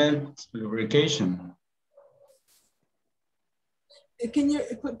needed lubrication.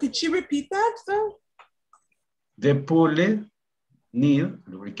 Could you repeat that though? The pulley need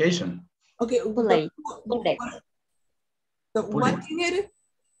lubrication. Okay. Pulley. The what you needed?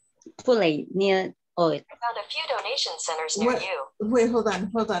 Pulley near oil. Found a few donation centers near you. Wait, hold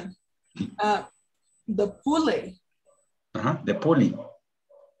on. The pulley. The pulley.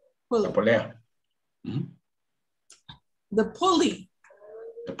 La polea. The pulley.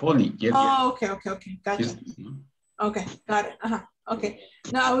 The pulley. Yes, oh, okay. Gotcha. Okay, got it. Okay.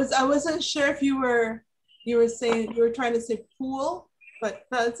 Now I wasn't sure if you were saying you were trying to say pool, but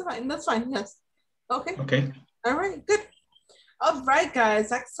that's fine. That's fine. Yes. Okay. Okay. All right. Good. All right,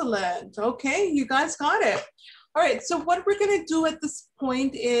 guys. Excellent. Okay, you guys got it. All right. So what we're gonna do at this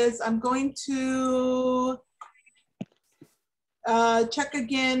point is I'm going to check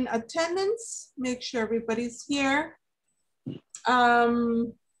again attendance. Make sure everybody's here.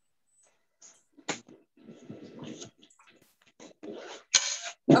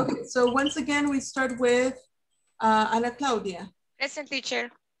 Okay, so once again, we start with Ana Claudia. Present,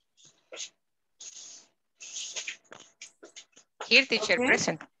 teacher. Here, teacher, okay.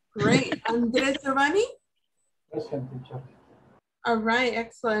 Present. Great. Andres Giovanni? Present, teacher. All right,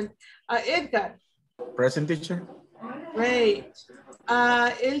 excellent. Edgar? Present, teacher. Great.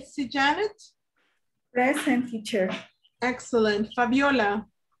 Elsie Janet? Present, teacher. Excellent. Fabiola?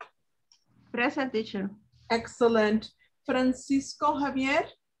 Present, teacher. Excellent. Francisco Javier?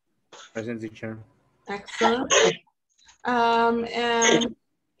 Present, teacher. Excellent. And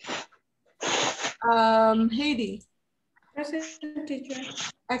Heidi? Present, teacher.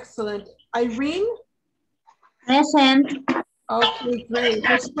 Excellent. Irene? Present. Okay, great.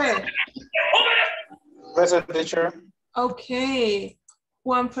 Josue? Present, teacher. Okay.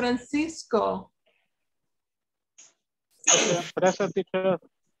 Juan Francisco? Present, teacher.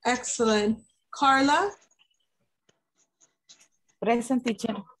 Excellent. Carla? Present,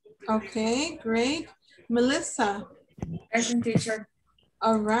 teacher. Okay, great. Melissa? Present, teacher.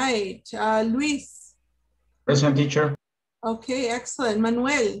 All right. Luis? Present, teacher. Okay, excellent.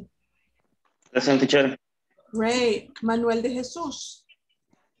 Manuel? Present, teacher. Great. Manuel de Jesus?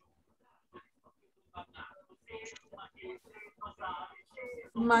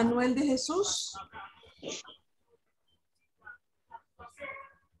 Manuel de Jesus?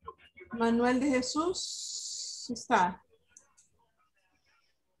 Manuel de Jesus está.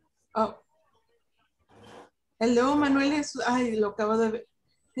 Oh. Hello, Manuel Jesús. Ay, lo acabo de ver.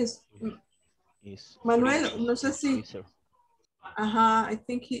 Manuel, no sé si. Ajá, I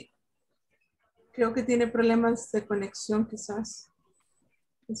think creo que tiene problemas de conexión quizás.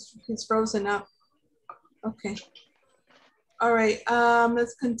 He's frozen up. Okay. All right,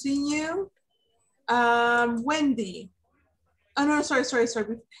 let's continue. Wendy. Oh, no, sorry.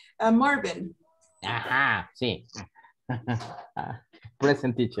 Marvin. Ajá, sí.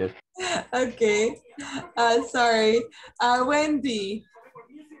 Present, teacher. Okay. Sorry. Wendy.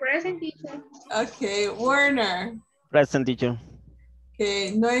 Present, teacher. Okay. Werner. Present, teacher.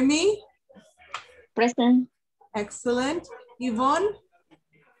 Okay. Noemi. Present. Excellent. Yvonne.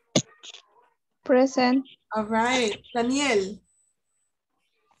 Present. All right. Daniel.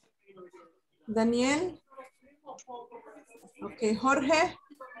 Okay. Jorge.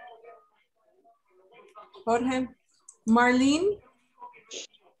 Marlene.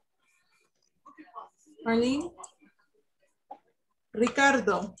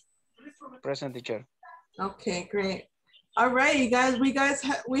 Ricardo. Present, teacher. Okay, great. All right, you guys,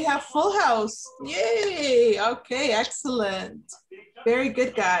 we have full house. Yay. Okay, excellent. Very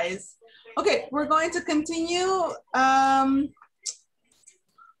good, guys. Okay, we're going to continue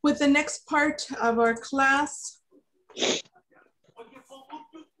with the next part of our class.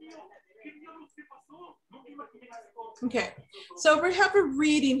 Okay, so we have a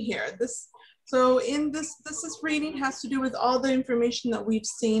reading here. This is reading has to do with all the information that we've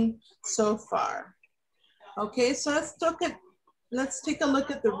seen so far. Okay, so let's take a look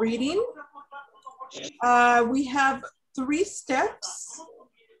at the reading. We have 3 steps.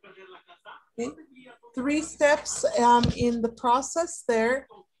 Okay, 3 steps in the process there.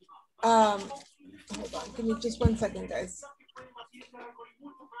 Hold on, give me just 1 second, guys.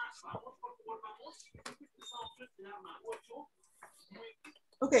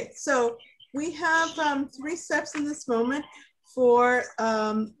 Okay, so we have 3 steps in this moment for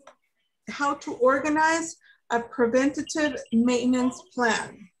how to organize a preventative maintenance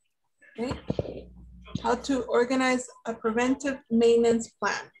plan. Okay, how to organize a preventive maintenance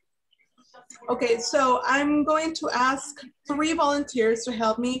plan. Okay, so I'm going to ask 3 volunteers to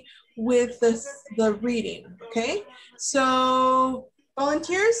help me with the reading. Okay, so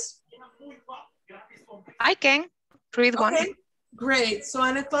volunteers? I can read one. Okay, great. So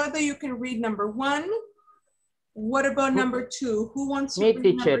Ana Claudia, you can read number 1. What about number 2? Who wants to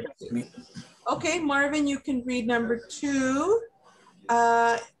read number 2? Okay, Marvin, you can read number 2.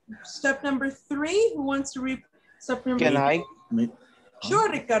 step number 3? Who wants to read step number 3? Can I?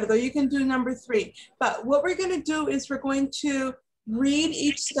 Sure, Ricardo, you can do number 3. But what we're going to do is we're going to read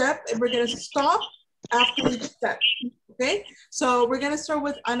each step and we're going to stop after each step. Okay, so we're going to start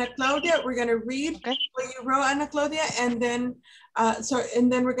with Ana Claudia. We're going to read what you wrote, Ana Claudia, and then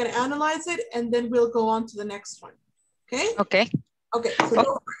we're going to analyze it, and then we'll go on to the next one. Okay. Okay. Okay. So go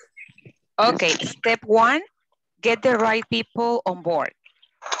for it. Okay. Step 1: get the right people on board.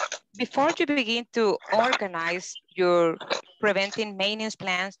 Before you begin to organize your preventive maintenance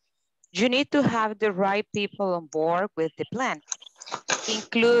plans, you need to have the right people on board with the plan.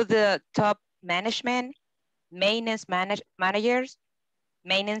 Include the top management, maintenance managers,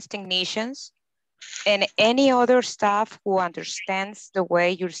 maintenance technicians, and any other staff who understands the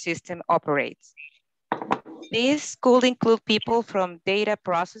way your system operates. This could include people from data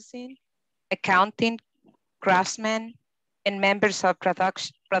processing, accounting, craftsmen, and members of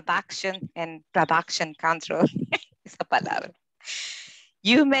production control. Esa palabra.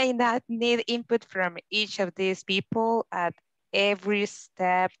 You may not need input from each of these people at every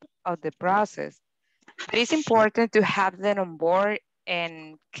step of the process. But it's important to have them on board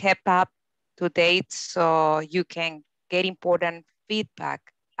and kept up to date so you can get important feedback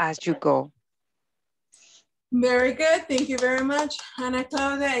as you go. Very good. Thank you very much, Ana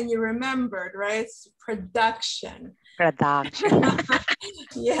Claudia. And you remembered, right? It's production. Production.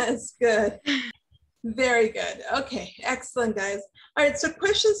 Yes, good. Very good. Okay, excellent, guys. All right, so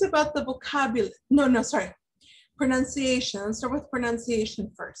questions about the vocabulary. No, sorry. Pronunciation. Let's start with pronunciation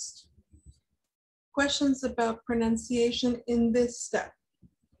first. Questions about pronunciation in this step.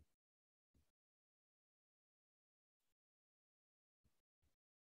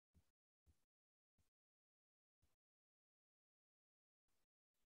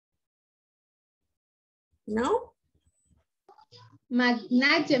 No?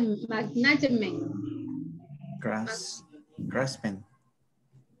 Management. Craftsman.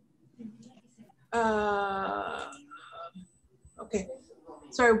 Okay.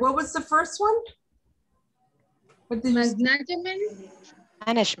 Sorry, what was the first one? What did management?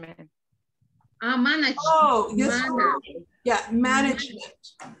 Management. Management. Oh, yes. Yeah,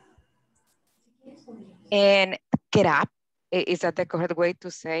 management. And get up. Is that the correct way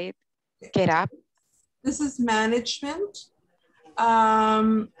to say it? Get up. This is management.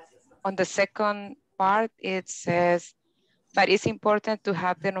 On the second part, it says, but it's important to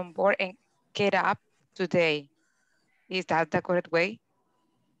have them on board and get up today. Is that the correct way?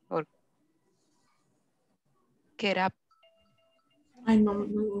 Or get up? I no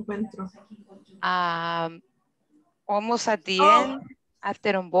encuentro. Almost at the end,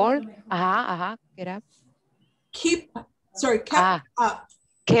 after on board. Get up. Keep, sorry, kept up.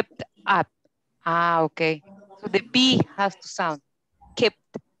 Kept up. Okay. So the B has to sound. Kept.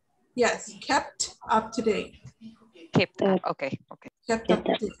 Yes, kept up to date. Kept up, okay. Kept up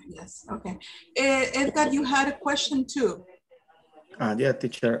to date, yes, okay. Edgar, you had a question too. Yeah,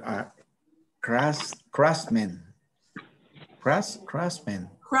 teacher, craftsman. Craftsman.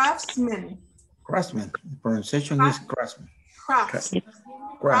 Pronunciation is craftsman.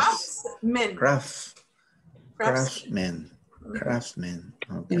 Craftsman.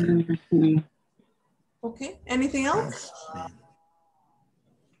 Okay. Okay, anything else?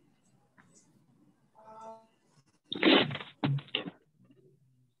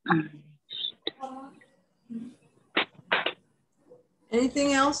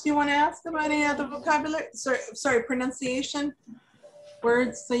 Anything else you want to ask about any other vocabulary? Sorry, pronunciation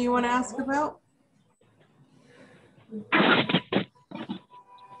words that you want to ask about?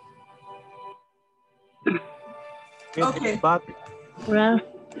 Okay.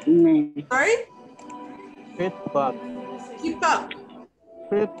 Sorry? Feedback. Keep up.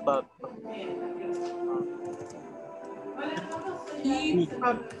 Feedback.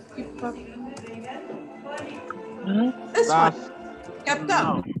 Keep up. This one. Kept up.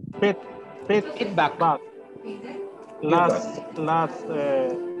 No. Feedback.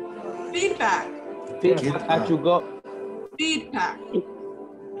 Feedback. As you go. Feedback.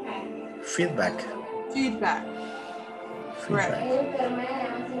 Correct.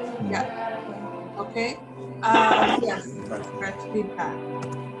 Yeah. Okay. Yes. Correct. Feedback.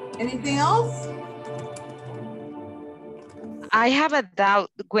 Anything else? I have a doubt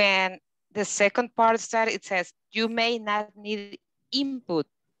when the second part starts, it says, you may not need input.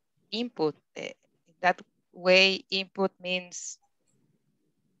 That way input means,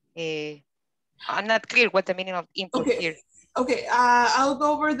 I'm not clear what the meaning of input here. Okay, I'll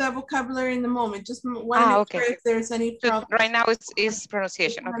go over the vocabulary in a moment. Just want to make sure if there's any problem. Right now it's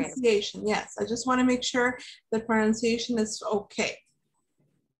pronunciation. Pronunciation, yes. I just want to make sure the pronunciation is okay.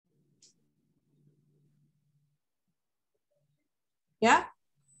 Yeah?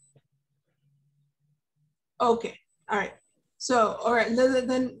 Okay, all right. So, all right,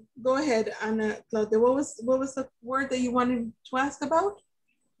 then go ahead, Ana Claudia. What was the word that you wanted to ask about?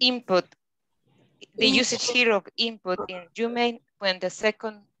 Input. The usage here of input in you may, when the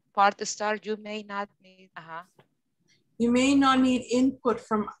second part starts, you may not need, You may not need input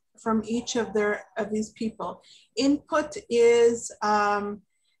from each of these people. Input is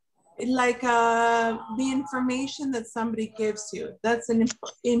like the information that somebody gives you. That's an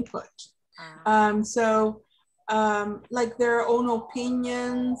input. So like their own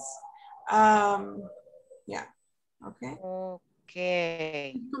opinions. Yeah. Okay.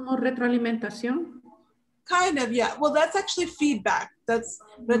 Okay. Como retroalimentación. Kind of, yeah. Well, that's actually feedback. That's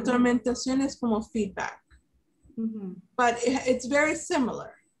retroalimentación is como feedback. But it's very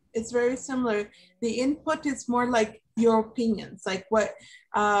similar. It's very similar. The input is more like your opinions, like what,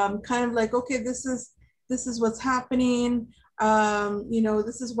 kind of like, okay, this is what's happening. You know,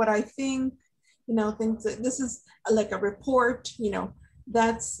 this is what I think. You know, things that this is like a report. You know,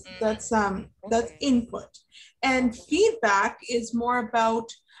 that's input, and feedback is more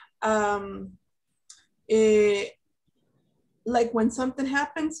about like when something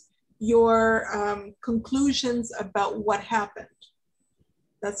happens, your conclusions about what happened.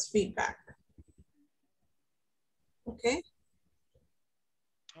 That's feedback. Okay.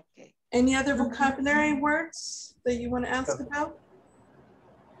 Okay. Any other vocabulary words that you want to ask about?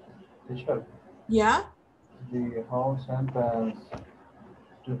 Teacher. Yeah. The whole sentence,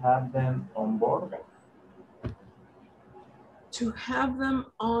 to have them on board. To have them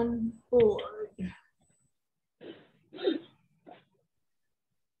on board.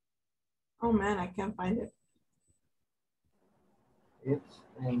 Oh man, I can't find it. It's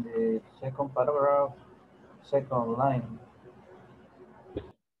in the second paragraph, second line.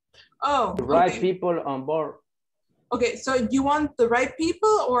 Oh, the right people on board. Okay, so you want the right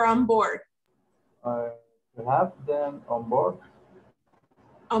people or on board? To have them on board.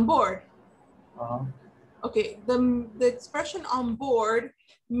 On board. Okay, the expression on board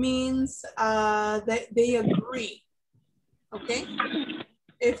means that they agree. Okay,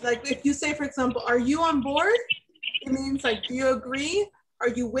 if you say, for example, are you on board? It means like, do you agree? Are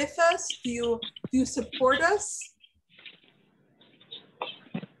you with us? Do you support us?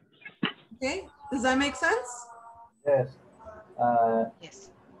 Okay, does that make sense? Yes. Yes.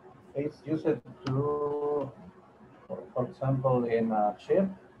 It's used to, for example, in a ship,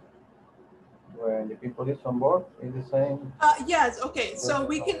 when the people is on board, is the same. Yes. Okay. So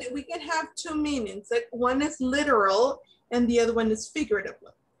we can have two meanings. Like one is literal, and the other one is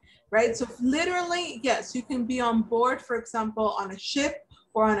figuratively, right? So literally, yes, you can be on board, for example, on a ship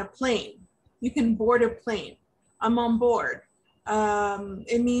or on a plane. You can board a plane. I'm on board.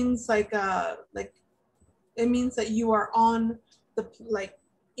 It means like it means that you are on the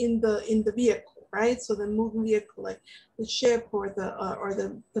in the vehicle, right? So the moving vehicle, like the ship or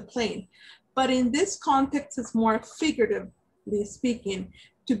the plane. But in this context, it's more figuratively speaking.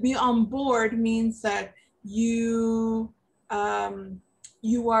 To be on board means that you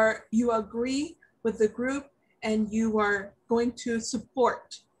agree with the group and you are going to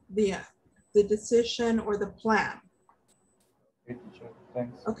support the decision or the plan.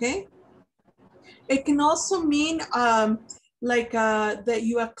 Thanks. Okay. It can also mean that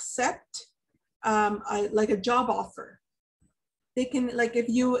you accept like a job offer. They can, like,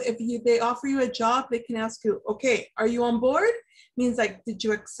 if they offer you a job, they can ask you, okay, are you on board? Means like, did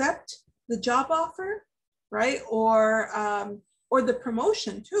you accept the job offer, right? Or the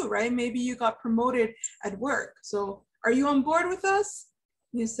promotion too, right? Maybe you got promoted at work. So are you on board with us?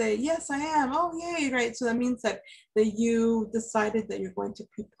 You say, yes, I am. Oh, yay, right? So that means that you decided that you're going to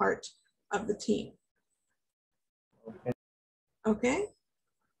be part of the team. Okay. Okay.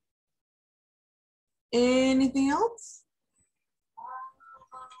 Anything else?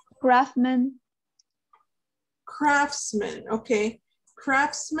 Craftsman. Craftsman. Okay.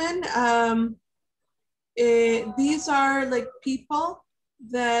 Craftsmen. These are like people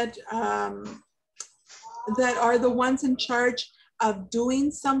that that are the ones in charge of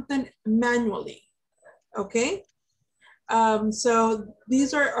doing something manually. Okay. So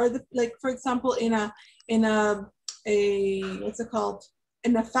these are the, like, for example, in a what's it called?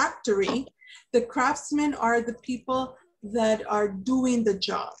 In a factory, the craftsmen are the people that are doing the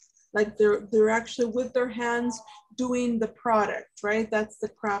job. Like they're actually with their hands doing the product, right? That's the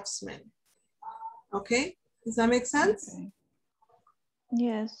craftsman. Okay, does that make sense? Okay.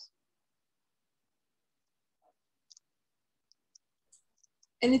 Yes.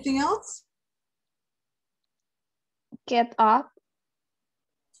 Anything else? Get up.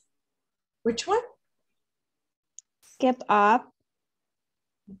 Which one? Get up.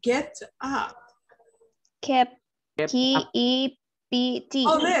 Get up. Kept. K-E-P-T.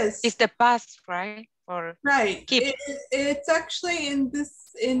 Oh, this. It's the past, right? Or right. keep. It's actually in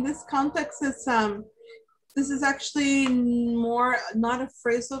this context. It's this is actually more not a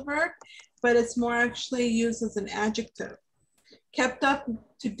phrasal verb, but it's more actually used as an adjective. Kept up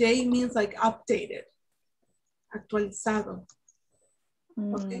today means like updated, actualizado.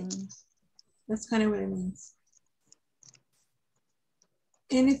 Okay, that's kind of what it means.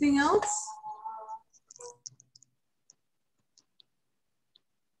 Anything else?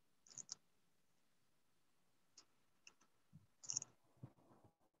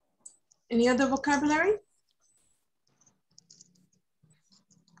 Any other vocabulary?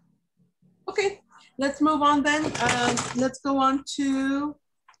 Okay, let's move on then. Let's go on to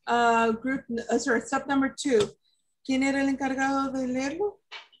step number 2. ¿Quién era el encargado de leerlo?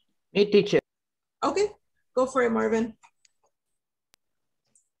 Me, teacher. Okay, go for it, Marvin.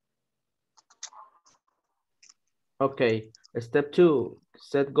 Okay, step 2,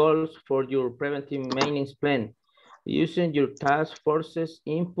 set goals for your preventive maintenance plan. Using your task forces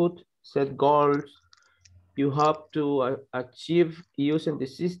input, set goals you hope to achieve using the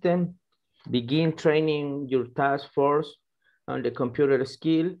system. Begin training your task force on the computer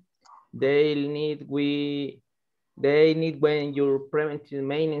skill they need when your preventive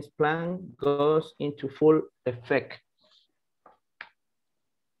maintenance plan goes into full effect.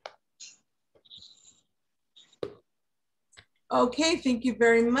 Okay, thank you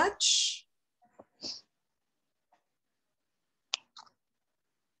very much.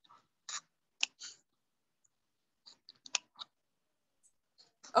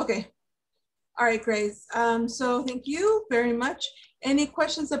 Okay. All right, Grace. So thank you very much. Any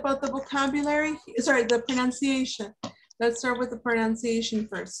questions about the vocabulary? Sorry, the pronunciation. Let's start with the pronunciation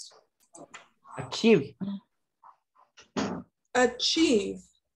first. Achieve. Achieve.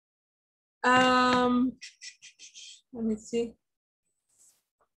 Let me see.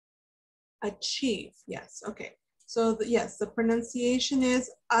 Achieve, yes, okay. So yes, the pronunciation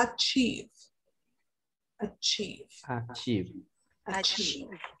is achieve. Achieve. Achieve. Achieve.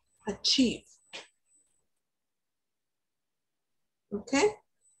 Achieve. Okay?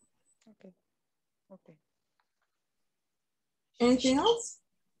 Okay. Okay. Anything else?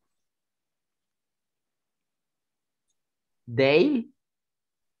 They.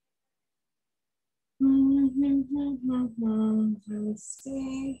 Let's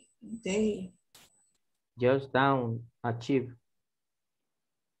see. They. Just down. Achieve.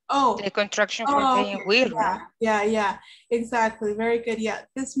 Oh. The contraction for they and will, yeah, right? Yeah, exactly. Very good. Yeah,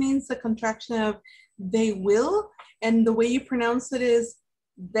 this means the contraction of they will, and the way you pronounce it is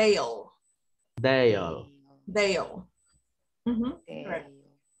they'll. They'll. They'll. Correct.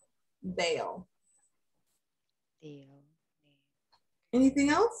 They'll. Anything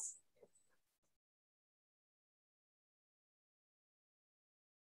else?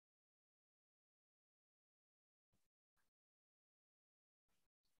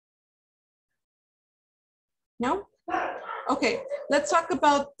 No? Okay, let's talk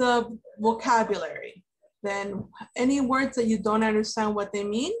about the vocabulary. Then any words that you don't understand what they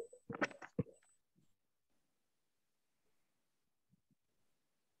mean?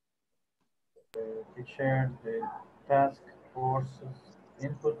 Teacher, the task forces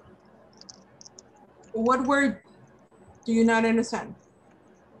input. What word do you not understand?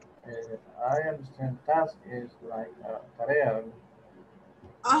 I understand task is like tarea.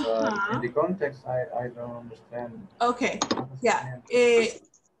 In the context, I don't understand. Okay, yeah.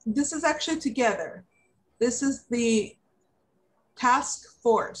 This is actually together. This is the task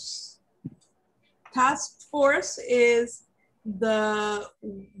force. Task force is the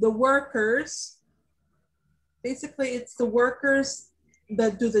workers. Basically, it's the workers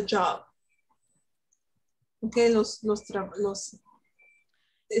that do the job. Okay,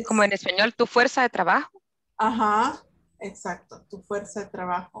 Como en español, tu fuerza de trabajo. Ajá, exacto, tu fuerza de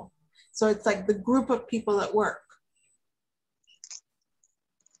trabajo. So it's like the group of people that work.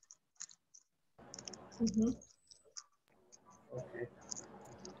 Okay.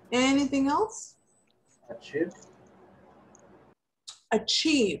 Anything else? Achieve.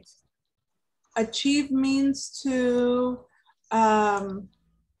 Achieve. Achieve means to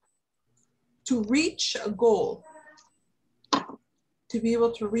reach a goal. To be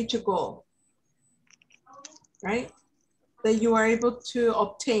able to reach a goal. Right? That you are able to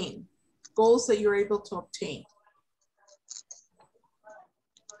obtain. Goals that you're able to obtain.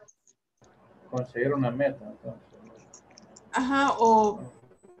 Conseguir una meta, entonces. Ajá, o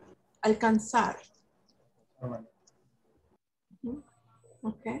alcanzar.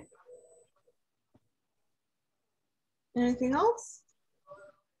 Okay. Anything else?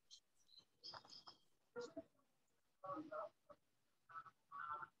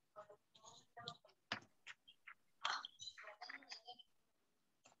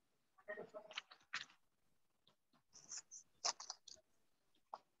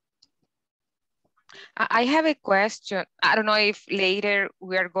 I have a question. I don't know if later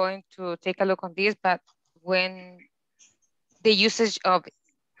we are going to take a look on this, but when the usage of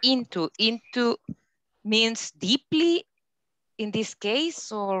into means deeply in this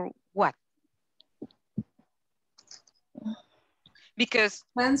case, or what? Because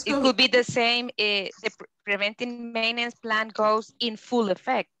it could be the same, the preventive maintenance plan goes in full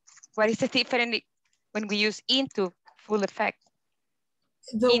effect. What is the difference when we use into full effect?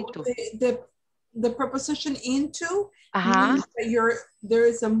 The preposition into means that there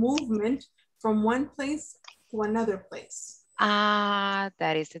is a movement from one place to another place.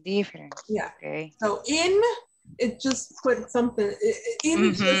 That is the difference. Yeah. Okay. So in, it just put something,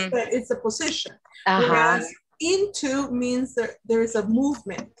 in just that it's a position. Whereas into means that there is a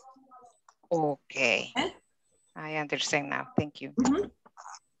movement. Okay. I understand now. Thank you.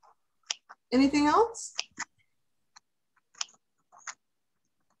 Anything else?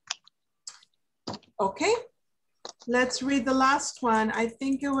 Okay, let's read the last one. I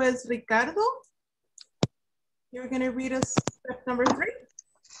think it was Ricardo. You're going to read us step number 3.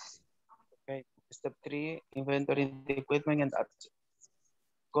 Okay, step 3, inventory the equipment and assets.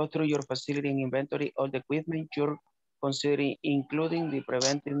 Go through your facility and inventory all the equipment you're considering, including the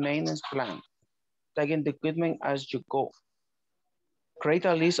preventive maintenance plan. Tagging the equipment as you go. Create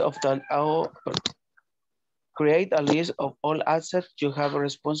a list of all assets you have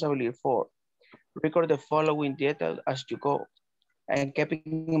responsibility for. Record the following details as you go, and keeping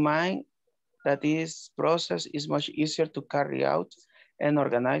in mind that this process is much easier to carry out and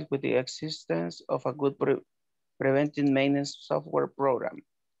organize with the existence of a good preventive maintenance software program.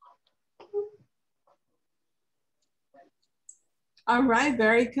 All right,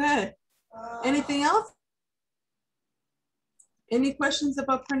 very good. Anything else? Any questions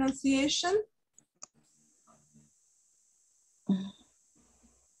about pronunciation?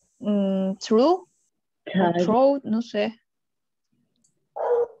 True. True, no sé.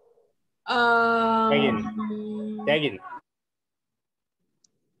 Tagging.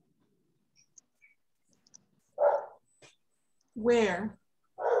 Where?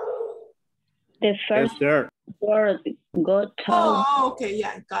 The first word, go to. Oh, okay,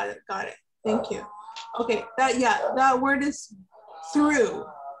 yeah, got it. Thank you. Okay, that word is through.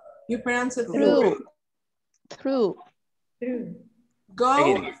 You pronounce it through. Through. Go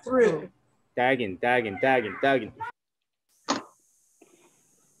Tagging. through. Tagging.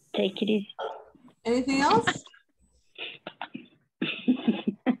 Take it easy. Anything else?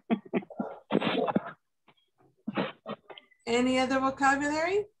 Any other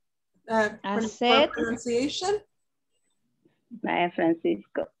vocabulary? For pronunciation? Bye,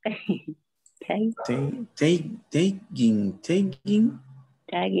 Francisco. Tagging.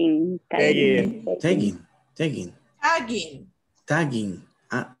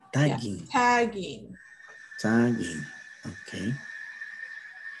 Okay.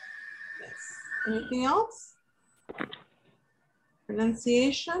 Yes. Anything else?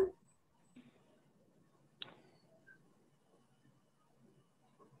 Pronunciation?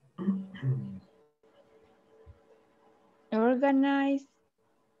 Organize.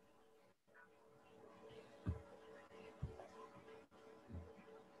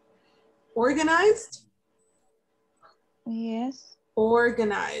 Organized? Yes.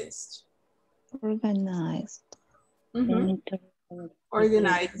 Organized. Organized.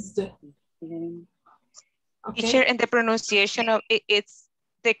 Organized. Okay. Teacher, and the pronunciation of it's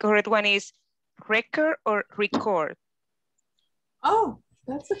the correct one is record or record? Oh,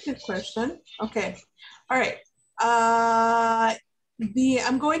 that's a good question. Okay. All right. I'm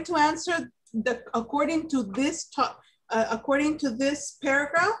going to answer according to this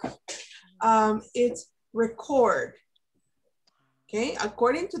paragraph. It's record. Okay,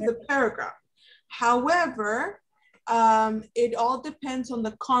 according to the paragraph. However, it all depends on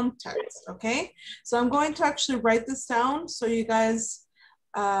the context. Okay, so I'm going to actually write this down so you guys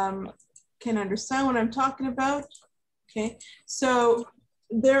can understand what I'm talking about. Okay, so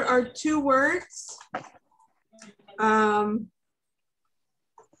there are 2 words.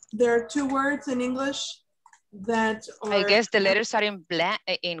 There are 2 words in English that are. I guess the letters are in black,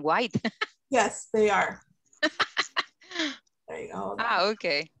 in white. Yes, they are. There you go.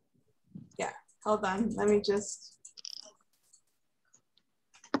 Okay. Yeah, hold on. Let me just.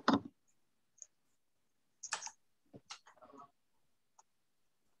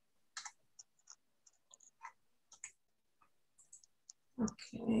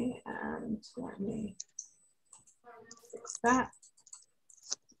 Okay, and let me fix that.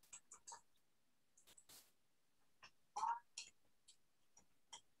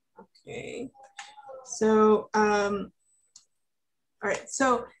 Okay, so all right,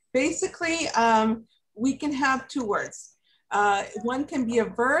 so basically we can have two words. One can be a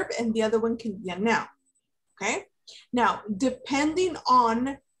verb and the other one can be a noun, okay? Now, depending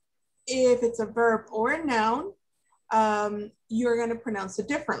on if it's a verb or a noun, you're gonna pronounce it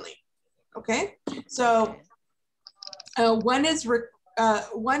differently, okay? So one means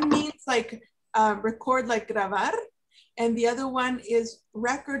like record, like grabar, and the other one is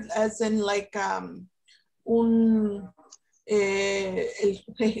record, as in like histórico.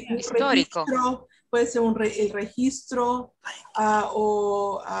 Registro, puede ser el registro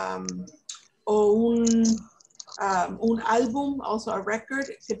o un álbum, also a record.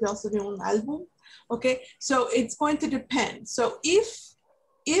 It could also be un álbum. Okay, so it's going to depend. So if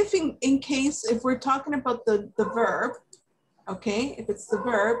in case, if we're talking about the verb, okay, if it's the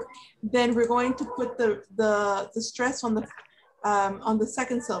verb, then we're going to put the stress on the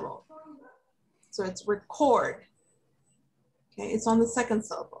second syllable. So it's record. Okay, it's on the second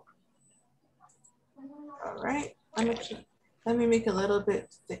syllable. All right, let me make it a little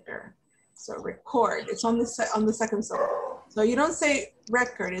bit thicker. So record, it's on the second syllable. So you don't say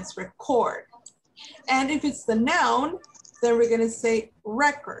record, it's record. And if it's the noun, then we're gonna say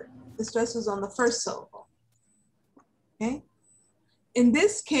record. The stress is on the first syllable. Okay. In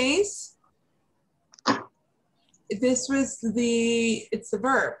this case, it's the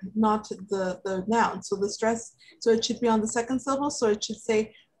verb, not the noun. So the stress, so it should be on the second syllable. So it should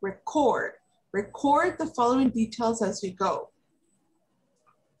say record. Record the following details as we go.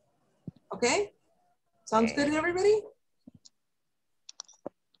 Okay? Sounds good to everybody?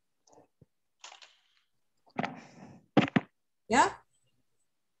 Yeah?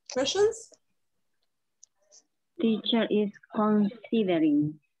 Questions? Teacher is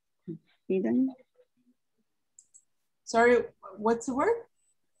considering. Sorry, what's the word?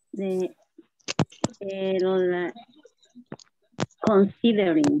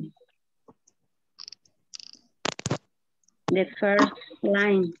 Considering. The first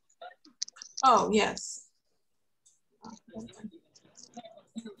line. Oh, yes.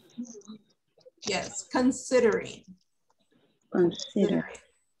 Yes, considering. Considering.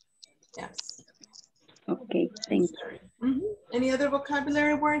 Yes. Okay, thank you. Mm-hmm. Any other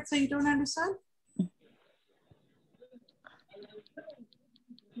vocabulary words that you don't understand?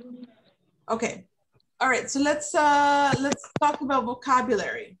 Okay. All right, so let's talk about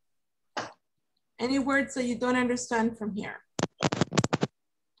vocabulary. Any words that you don't understand from here?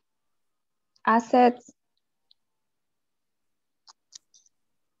 Assets.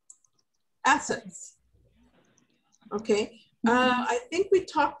 Assets. Okay. I think we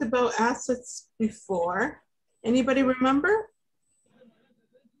talked about assets before. Anybody remember?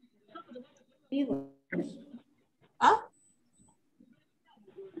 Huh?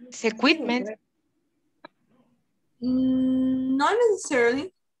 It's equipment. Not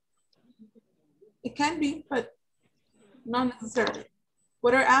necessarily. It can be, but not necessarily.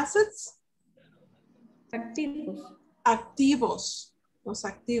 What are assets? Activos. Activos. Los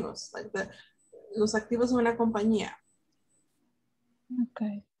activos, like los activos de una compañía.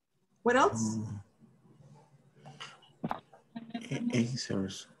 Okay. What else?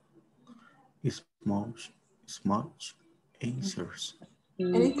 Answers. Smudge. Answers.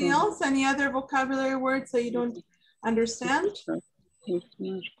 Anything else? Any other vocabulary words that you don't understand?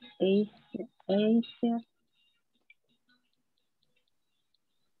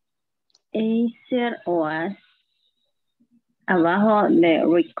 Answer was abajo de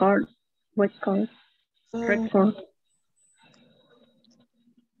record.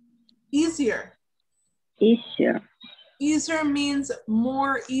 Easier. Easier. Easier means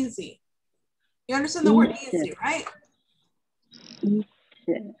more easy. You understand the word easy, right?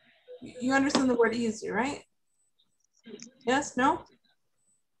 Easier. You understand the word easy, right? Yes, no?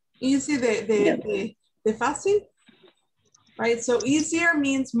 Easy de fácil? Right, so easier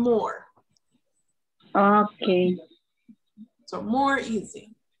means more. Okay. So more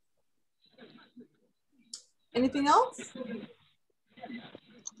easy. Anything else?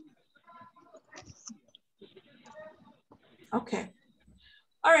 Okay.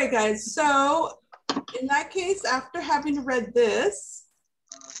 All right, guys. So in that case, after having read this,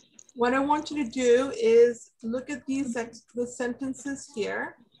 what I want you to do is look at the sentences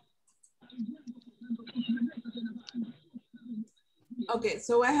here. Okay,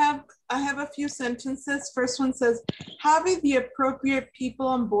 so I have a few sentences. First one says, having the appropriate people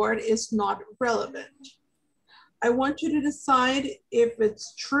on board is not relevant. I want you to decide if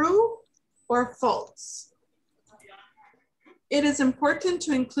it's true or false. It is important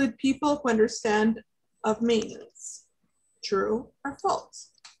to include people who understand of maintenance. True or false?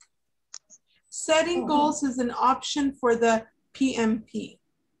 Setting goals is an option for the PMP.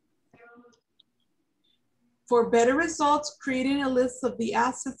 For better results, creating a list of the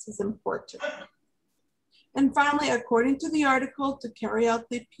assets is important. And finally, according to the article, to carry out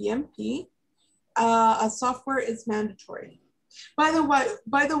the PMP, a software is mandatory. By the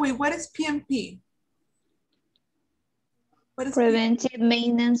way, what is PMP? What is Preventive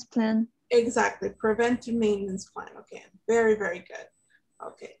maintenance plan. Exactly, preventive maintenance plan. Okay, very, very good.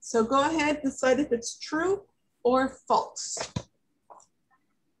 Okay, so go ahead, decide if it's true or false.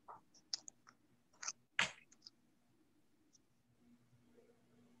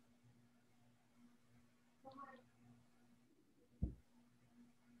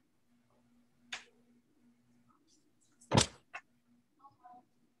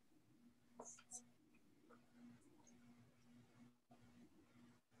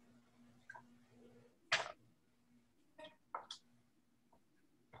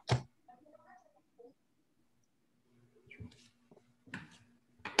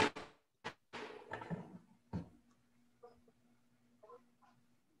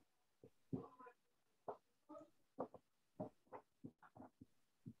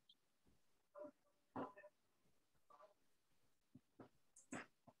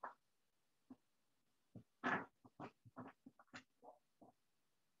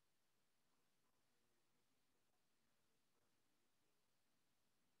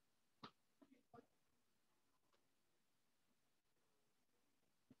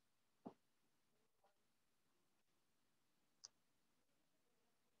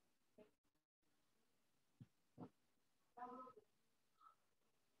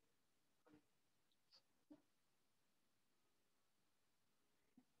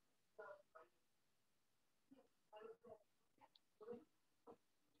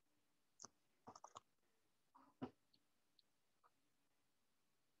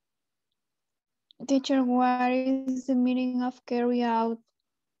 Teacher, what is the meaning of carry out?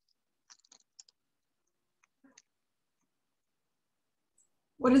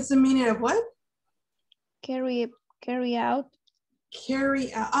 What is the meaning of what? Carry out.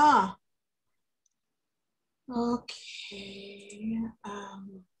 Carry out. Okay.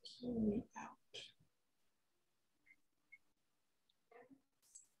 Carry out.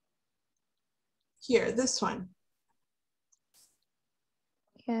 Here, this one.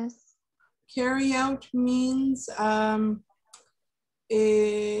 Yes. Carry out means to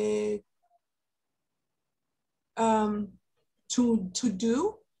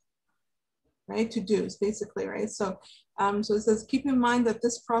do, right? To do is basically, right? So, so it says, keep in mind that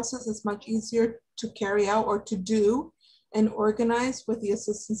this process is much easier to carry out or to do and organize with the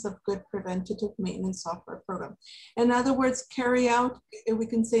assistance of good preventative maintenance software program. In other words, carry out, we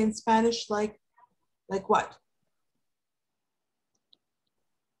can say in Spanish, like what?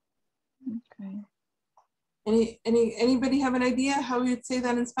 Okay. Anybody have an idea how you'd say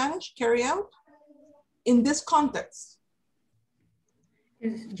that in Spanish? Carry out? In this context.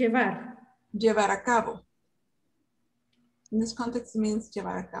 Es llevar. Llevar a cabo. In this context, it means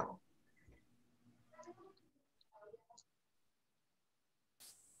llevar a cabo.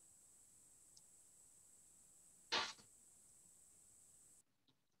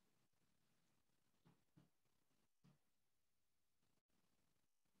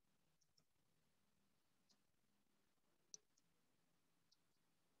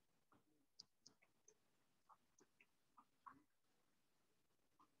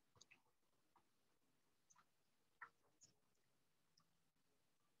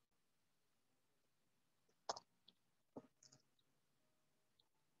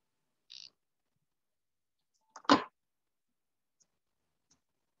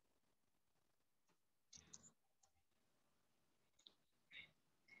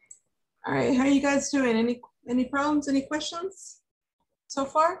 All right, how are you guys doing? Any problems, any questions so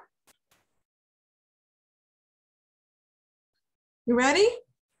far? You ready?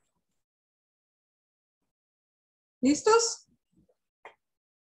 ¿Listos?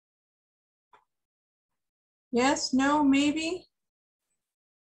 Yes, no, maybe?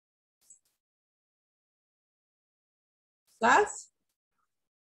 ¿Estás?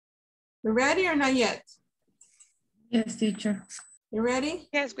 You ready or not yet? Yes, teacher. You ready?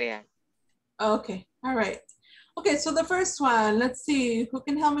 Yes, we are. Okay, all right. Okay, so the first one, let's see, who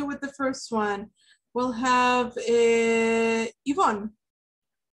can help me with the first one? We'll have Yvonne.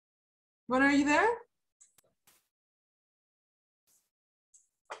 Yvonne, are you there?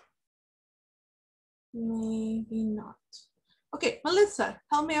 Maybe not. Okay, Melissa,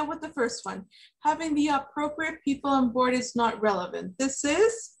 help me out with the first one. Having the appropriate people on board is not relevant. This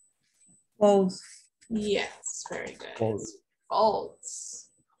is? False. Yes, very good. False. False.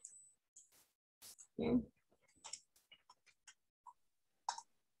 Okay.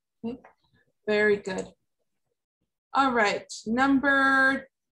 Okay. Very good. All right, number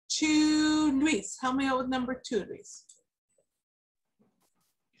 2, Luis. Help me out with number 2, Luis.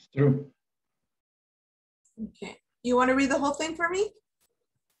 It's true. Okay. You want to read the whole thing for me?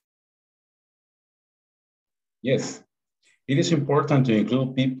 Yes. It is important to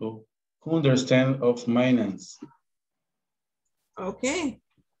include people who understand of finance. Okay.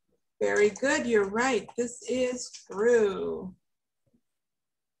 Very good. You're right. This is true.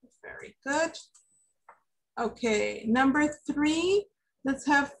 Very good. Okay. Number 3. Let's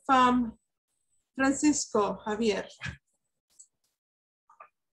have Francisco Javier.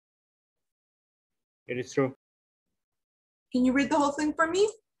 It is true. Can you read the whole thing for me?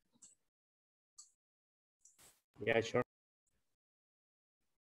 Yeah, sure.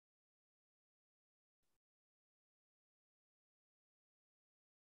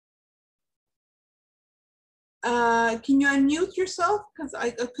 Can you unmute yourself? Because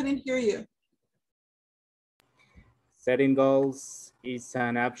I couldn't hear you. Setting goals is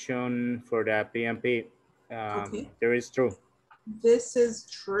an option for the PMP. Okay. There is true. This is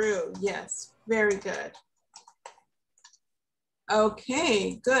true. Yes. Very good.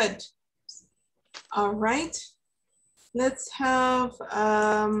 Okay, good. All right. Let's have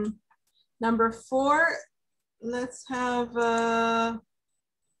number 4. Let's have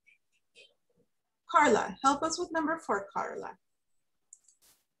Carla. Help us with number 4, Carla.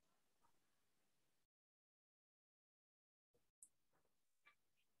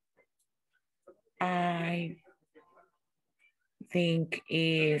 I think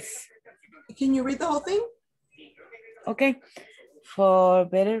is... Can you read the whole thing? Okay. For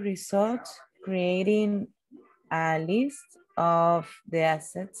better results, creating a list of the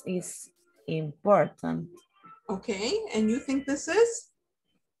assets is important. Okay, and you think this is?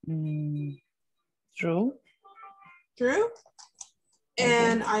 True. True?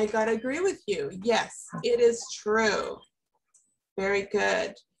 And I gotta agree with you. Yes, it is true. Very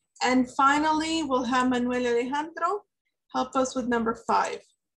good. And finally, we'll have Manuel Alejandro help us with number 5.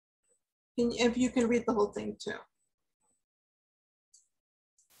 If you can read the whole thing too.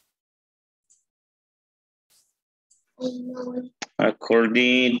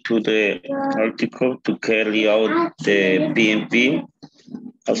 According to the article, to carry out the PMP,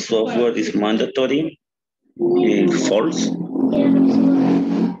 a software is mandatory. It's false.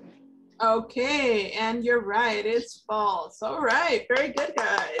 Okay, and you're right, it's false. All right, very good,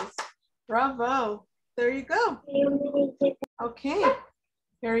 guys. Bravo. There you go. Okay,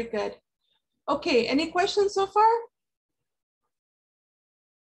 very good. Okay, any questions so far?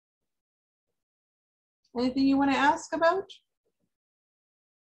 Anything you want to ask about?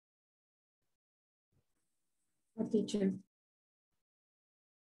 Teacher.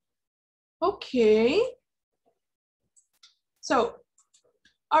 Okay. So,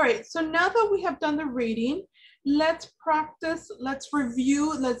 all right, so now that we have done the reading, let's practice, let's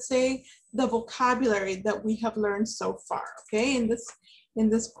review, let's say, the vocabulary that we have learned so far, okay, in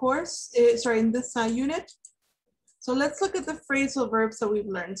this course, in this unit. So let's look at the phrasal verbs that we've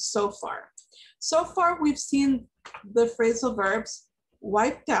learned so far. So far, we've seen the phrasal verbs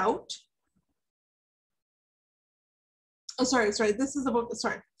wiped out. Oh, sorry, this is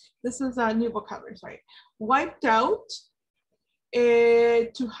a new vocabulary, sorry. Wiped out,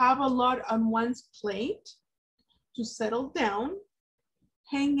 to have a lot on one's plate, to settle down,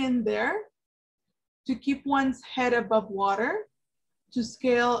 hang in there, to keep one's head above water, to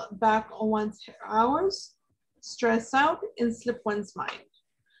scale back on one's hours, stress out, and slip one's mind.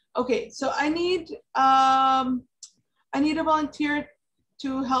 Okay, so I need a volunteer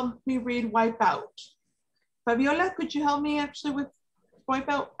to help me read wipe out. Fabiola, could you help me actually with wipe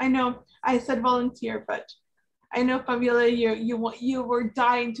out? I know I said volunteer, but I know Fabiola, you were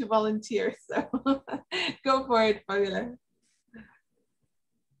dying to volunteer, so go for it, Fabiola.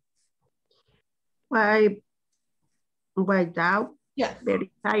 Wiped out. Yes.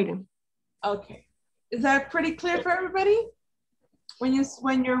 Very exciting. Okay. Is that pretty clear for everybody? When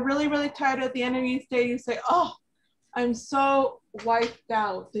you're really, really tired at the end of each day, you say, oh, I'm so wiped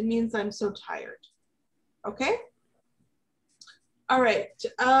out. It means I'm so tired. Okay? All right.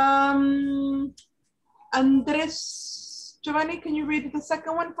 Andres, Giovanni, can you read the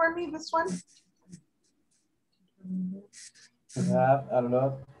second one for me, this one? To have a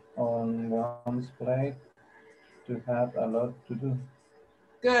lot on one's plate, to have a lot to do.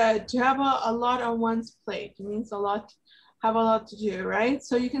 Good, to have a lot on one's plate. It means have a lot to do, right?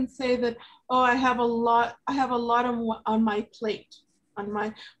 So you can say that, oh, I have a lot on my plate.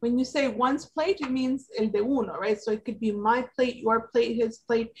 When you say one's plate, it means el de uno, right? So it could be my plate, your plate, his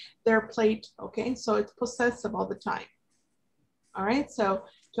plate, their plate, okay? So it's possessive all the time. All right, so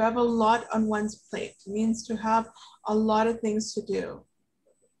to have a lot on one's plate means to have a lot of things to do.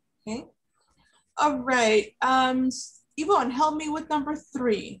 Okay. All right. Yvonne, help me with number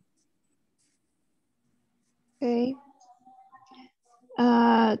 3. Okay.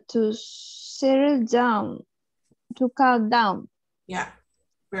 To settle down, to calm down. Yeah,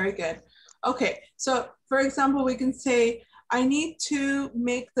 very good. Okay, so for example, we can say, I need to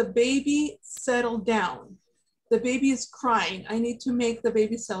make the baby settle down. The baby is crying. I need to make the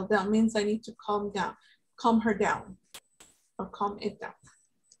baby settle down. Means I need to calm her down, or calm it down.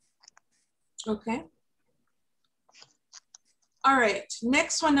 Okay. All right,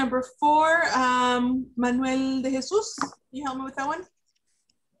 next one, number 4, Manuel de Jesus. Can you help me with that one?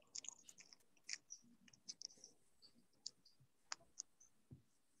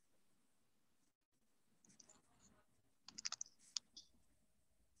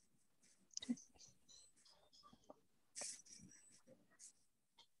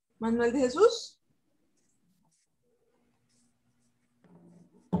 Manuel de Jesus.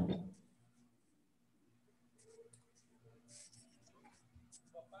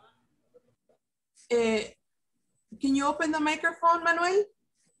 Can you open the microphone, Manuel?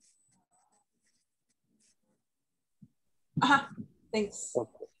 Thanks.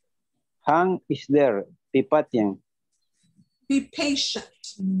 Han is there. Be patient. Be patient.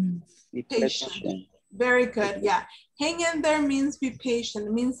 Be patient. Very good. Yeah. Hang in there means be patient.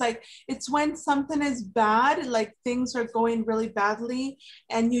 It means like it's when something is bad, like things are going really badly,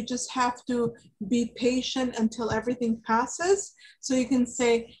 and you just have to be patient until everything passes. So you can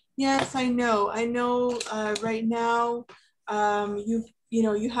say, yes, I know right now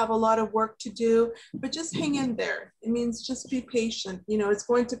you have a lot of work to do, but just hang in there. It means just be patient. It's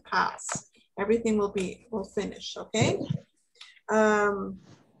going to pass. Everything will finish, okay?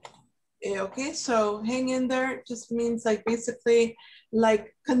 Okay, so hang in there just means like basically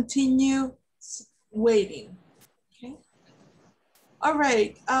like continue waiting, okay? All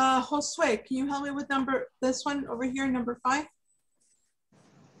right, Josue, can you help me with this one over here, number 5?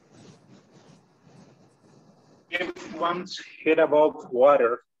 Give one's head above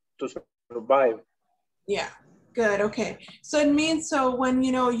water to survive. Yeah, good, okay. So it means when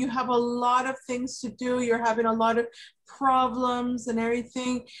you have a lot of things to do, you're having a lot of problems and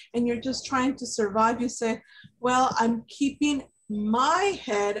everything, and you're just trying to survive, you say, well, I'm keeping my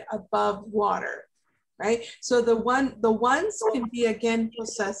head above water, right? So the ones can be again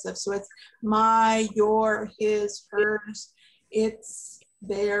possessive. So it's my, your, his, hers, it's,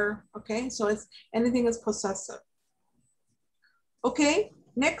 their, okay? So it's anything is possessive. Okay,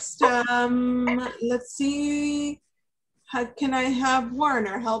 next, let's see. How can I have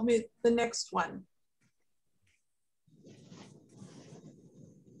Warner help me with the next one?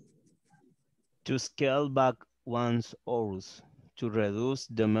 To scale back one's hours, to reduce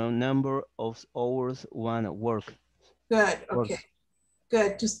the number of hours one works. Good, okay,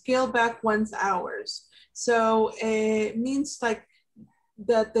 good. To scale back one's hours. So it means like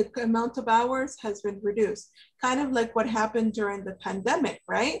that the amount of hours has been reduced. Kind of like what happened during the pandemic,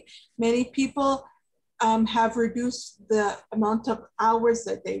 right? Many people have reduced the amount of hours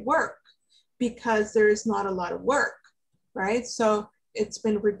that they work because there is not a lot of work, right? So it's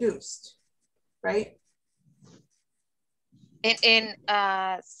been reduced, right? In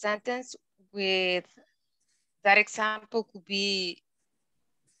a sentence with that example could be,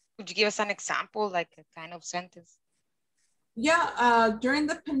 could you give us an example, like a kind of sentence? Yeah, during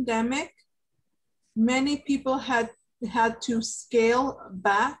the pandemic, many people had to scale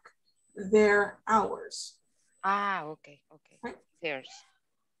back their hours. Okay. Right?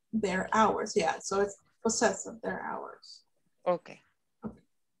 Their hours, yeah. So it's possessive, their hours. Okay.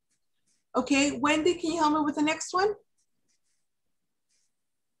 Okay, Wendy, can you help me with the next one?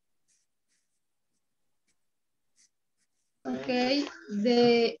 Okay,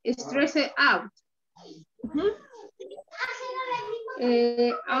 the stress out.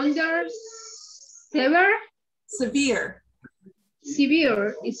 Under severe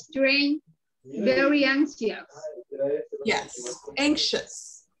strain, very anxious. Yes,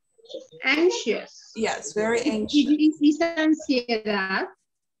 anxious. Yes, very anxious. Is ansiedad.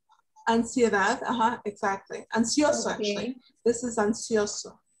 Ansiedad, exactly. Ansioso, actually. This is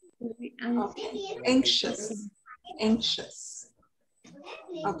ansioso. Okay. Anxious.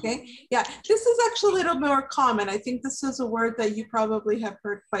 Okay, yeah, this is actually a little more common. I think this is a word that you probably have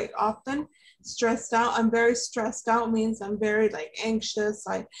heard quite often. Stressed out. I'm very stressed out means I'm very like anxious.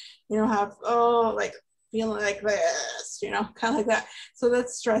 I, have, like feeling like this, kind of like that. So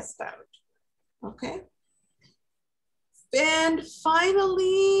that's stressed out. Okay. And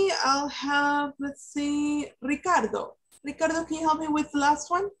finally, I'll have, let's see, Ricardo. Ricardo, can you help me with the last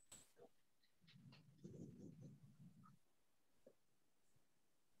one?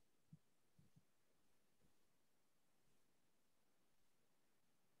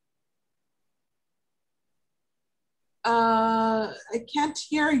 I can't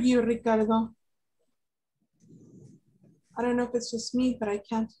hear you, Ricardo. I don't know if it's just me, but I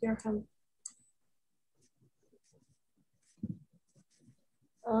can't hear him.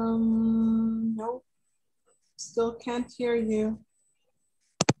 No, still can't hear you.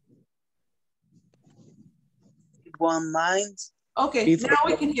 One mind. Okay, now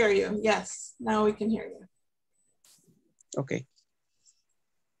we can hear you. Yes, now we can hear you. Okay.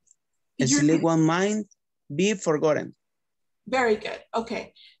 Slip one mind, be forgotten. Very good.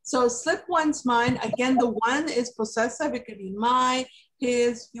 Okay, so slip one's mind. Again, the one is possessive. It could be my,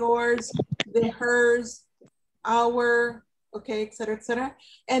 his, yours, the, hers, our, okay, et cetera,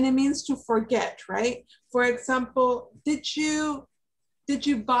 and it means to forget, right? For example, did you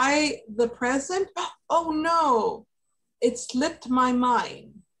buy the present? Oh no, it slipped my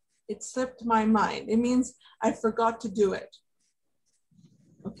mind. It slipped my mind. It means I forgot to do it.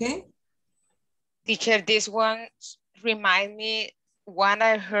 Okay. Teacher, this one remind me one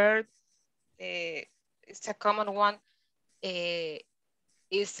I heard. It's a common one.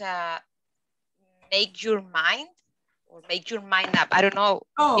 Is make your mind or make your mind up. I don't know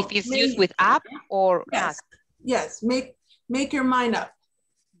if it's used with up or not. Yes, make your mind up.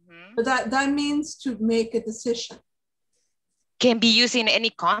 But that means to make a decision. Can be used in any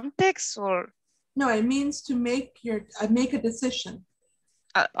context or? No, it means to make a decision.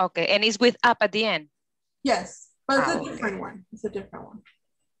 Okay, and it's with up at the end. Yes, but it's a different one. It's a different one.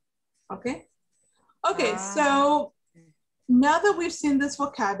 Okay. Okay, so now that we've seen this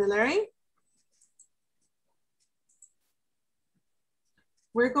vocabulary,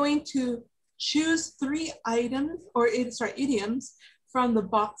 we're going to choose 3 items or idioms from the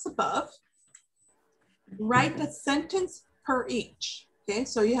box above. Write a sentence per each. Okay,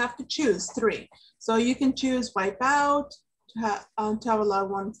 so you have to choose 3. So you can choose wipe out, to have a lot of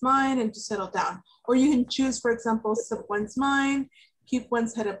one's mind and to settle down. Or you can choose, for example, slip one's mind, keep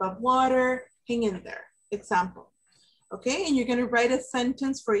one's head above water, hang in there. Example. Okay, and you're going to write a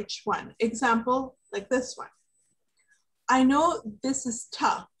sentence for each one. Example, like this one. I know this is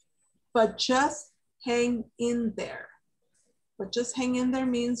tough, but just hang in there. But just hang in there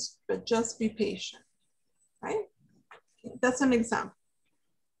means, but just be patient, right? Okay, that's an example.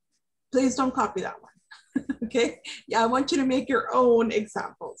 Please don't copy that one. Okay, yeah, I want you to make your own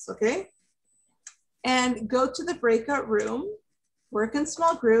examples, okay? And go to the breakout room, work in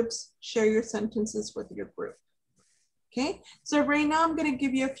small groups, share your sentences with your group. Okay, so right now I'm gonna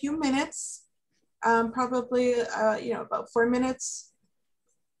give you a few minutes, probably, about 4 minutes,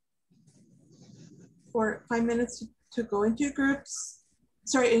 5 minutes to go into groups.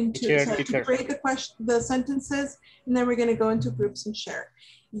 Sorry, to break the sentences, and then we're gonna go into groups and share.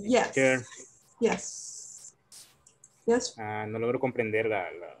 Yes. Teacher. Yes. Yes. No logro comprender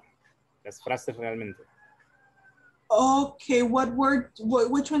las frases realmente. Okay, what word,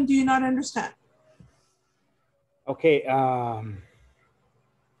 which one do you not understand? Okay,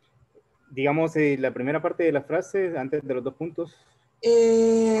 digamos, la primera parte de la frase, antes de los 2 puntos,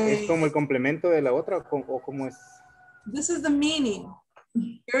 ¿es como el complemento de la otra o cómo es? This is the meaning.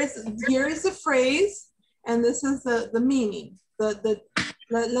 Here is the phrase, and this is the meaning.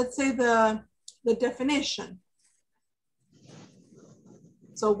 Let's say the definition.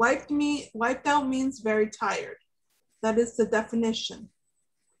 So wiped out means very tired. That is the definition.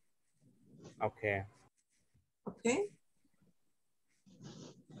 Okay. Okay.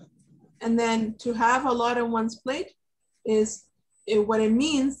 And then to have a lot on one's plate is what it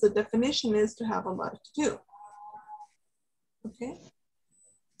means. The definition is to have a lot to do. Okay.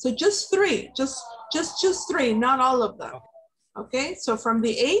 So just 3, just 3, not all of them. Okay. So from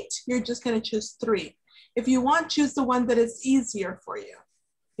the 8, you're just going to choose 3. If you want, choose the one that is easier for you.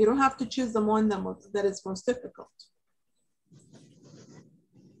 You don't have to choose the one that is most difficult.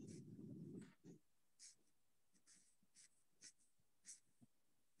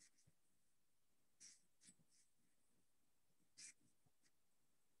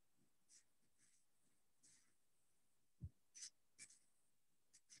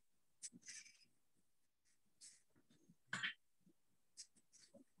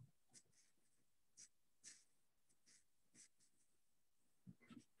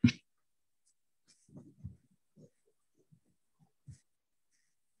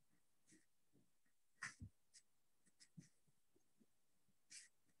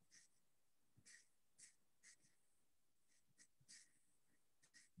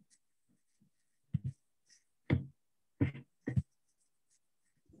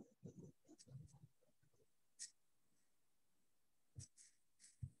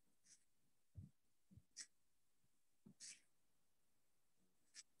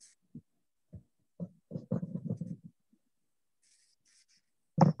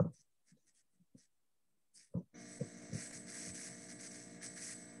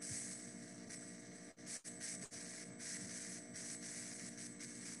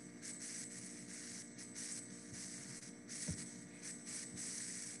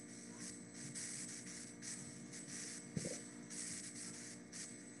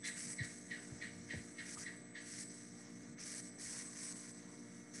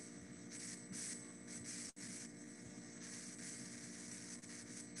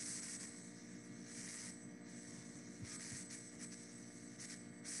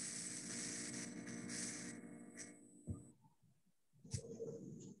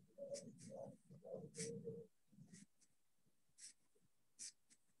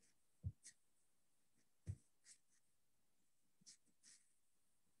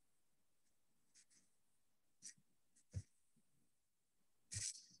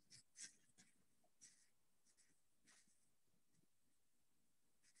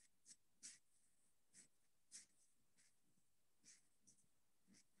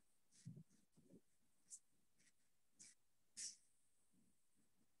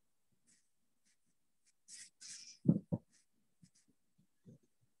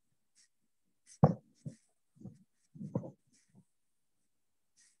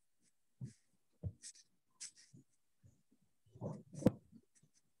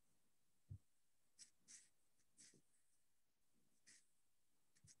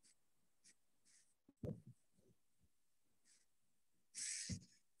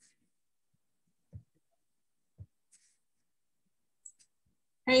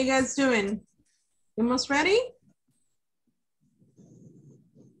 How you guys doing? Almost ready?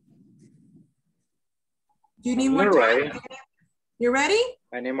 Do you need more time? Ready. You ready?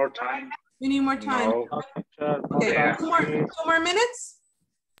 I need more time. You need more time? No. Okay, Yeah. two more minutes?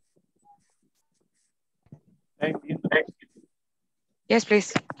 Thank you. Yes,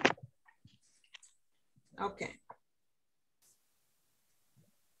 please. Okay.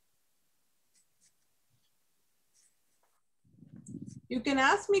 You can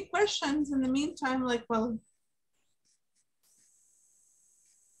ask me questions in the meantime, like, well,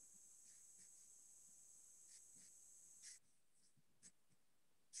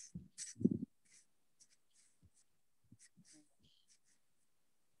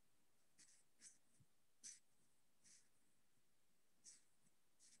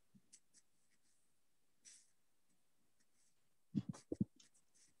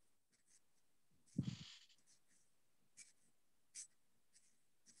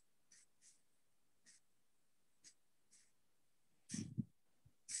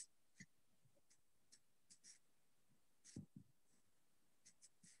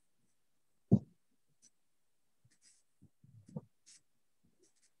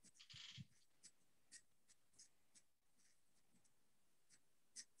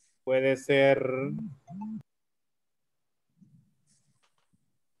 Puede ser.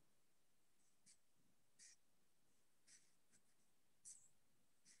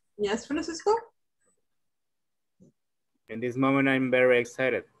 yes, Francisco? In this moment, I'm very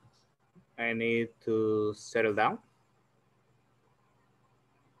excited. I need to settle down.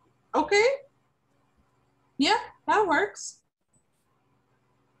 Okay. Yeah, that works.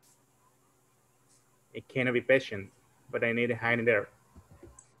 I cannot be patient, but I need to hang in there.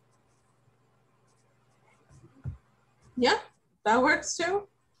 Yeah, that works too.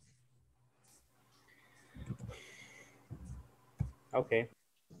 Okay.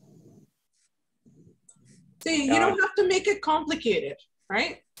 See, you don't have to make it complicated,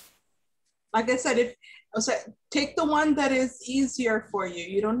 right? Like I said, take the one that is easier for you.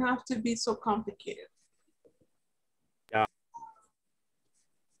 You don't have to be so complicated. Yeah.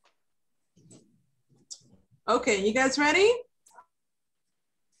 Okay, you guys ready?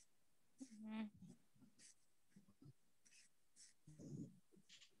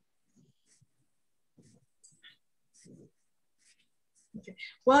 Okay.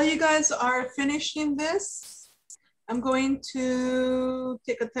 While you guys are finishing this, I'm going to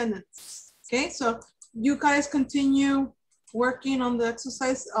take attendance. Okay, so you guys continue working on the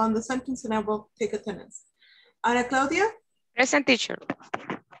exercise, on the sentence, and I will take attendance. Ana Claudia? Present, teacher.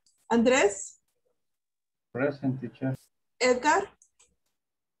 Andres? Present, teacher. Edgar?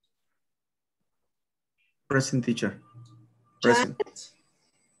 Present, teacher. Present.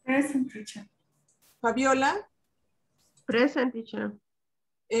 Present, teacher. Fabiola? Present, teacher.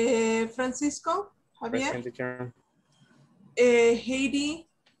 Francisco? Javier? Present, teacher. Heidi?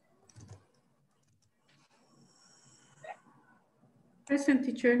 Present,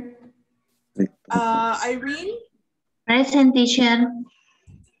 teacher. Irene? Present, teacher.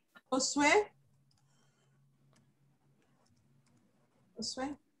 Josue?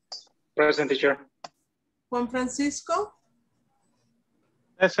 Josue? Present, teacher. Juan Francisco?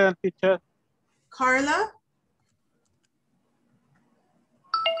 Present, teacher. Carla?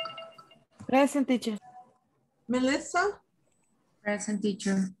 Present, teacher. Melissa? Present,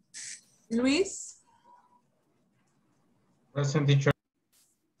 teacher. Luis? Present, teacher.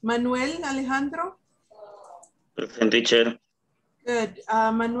 Manuel Alejandro? Present, teacher. Good.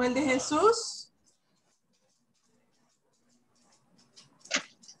 Manuel de Jesus?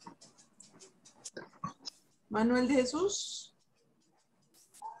 Manuel de Jesus?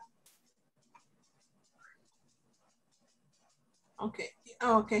 Okay.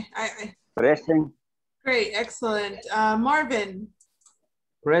 Oh, okay. Present. Great. Excellent. Marvin?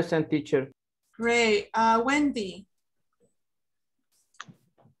 Present, teacher. Great. Wendy?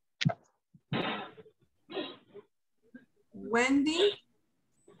 Wendy?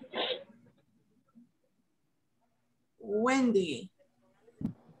 Wendy.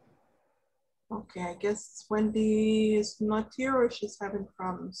 Okay, I guess Wendy is not here or she's having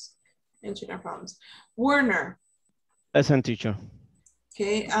problems, internet problems. Werner. Present, teacher.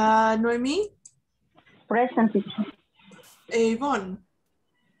 Okay, Noemi. Present, teacher. Yvonne.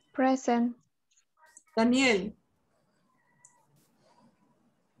 Present. Daniel.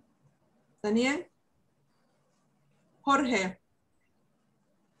 Daniel. Jorge.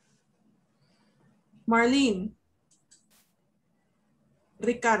 Marlene.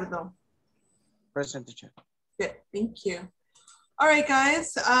 Ricardo. Present, teacher. Good, thank you. All right,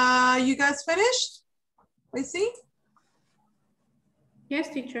 guys, you guys finished? I see. Yes,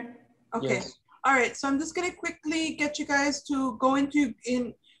 teacher. Okay. Yes. All right. So I'm just going to quickly get you guys to go into,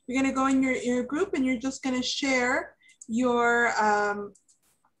 you're going to go in your group and you're just going to share your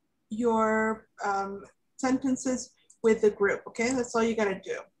sentences with the group. Okay. That's all you got to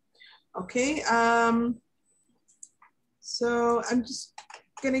do. Okay. So I'm just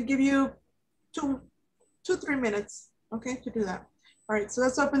going to give you 2-3 minutes. Okay. To do that. All right. So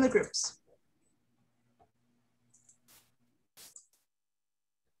let's open the groups.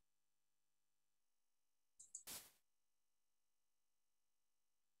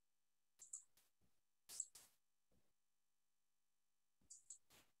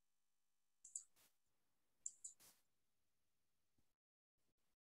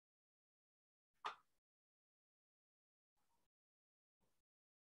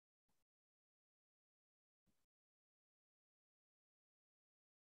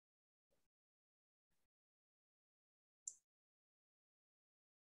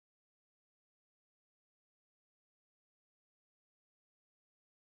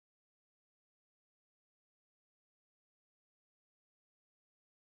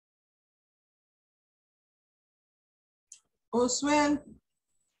 Oswin.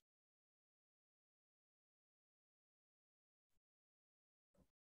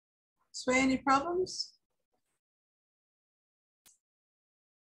 Sway, any problems?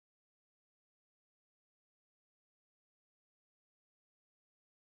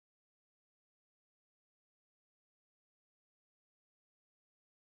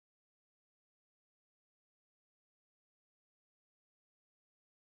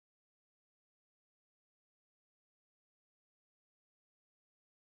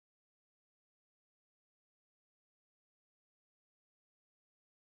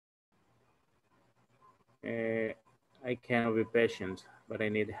 I cannot be patient, but I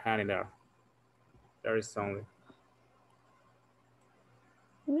need handler. There is only.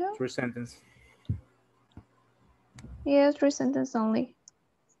 No. 3 sentences. Yes, 3 sentences only.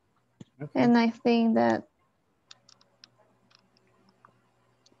 Okay. And I think that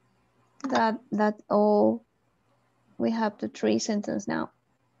all we have the 3 sentences now.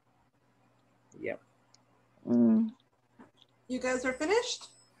 Yep. You guys are finished?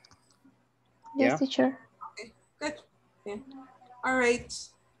 Yes, Yeah. teacher. Okay, good. Okay. All right.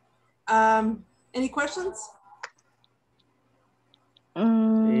 Any questions?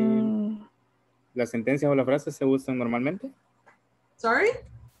 ¿Las sentencias o las frases se usan normalmente? Sorry?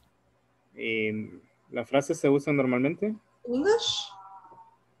 ¿Las frases se usan normalmente? In English?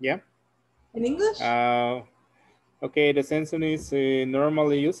 Yeah. In English? Okay, the sentence is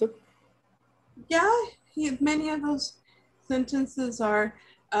normally used. Yeah, many of those sentences are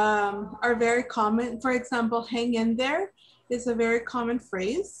very common. For example, hang in there is a very common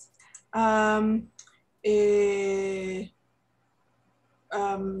phrase.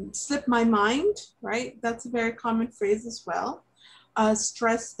 Slip my mind, right? That's a very common phrase as well.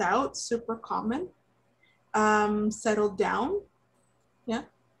 Stressed out, super common. Settled down, yeah.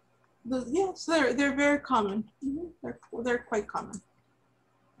 So they're very common. They're quite common.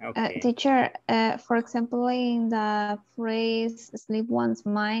 Okay. Teacher, for example, in the phrase sleep one's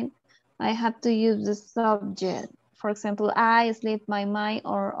mind, I have to use the subject. For example, I sleep my mind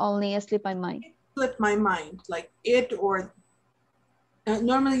or only sleep my mind. Slip my mind, like it or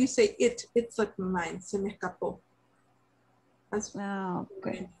normally you say it slipped my mind. Se me escapó. That's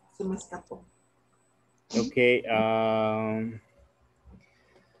okay. Se me escapó. Okay.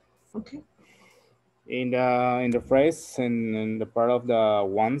 Okay. In the phrase and in the part of the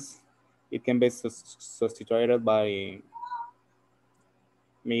ones, it can be substituted by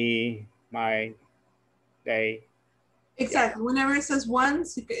me, my, they. Exactly. Yeah. Whenever it says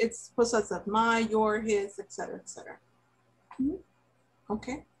ones, it's possessed of my, your, his, etc., etc.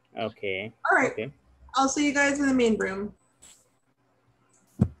 Okay. Okay. All right. Okay. I'll see you guys in the main room.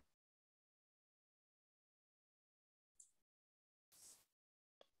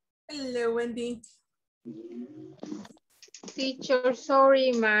 Hello, Wendy. Teacher,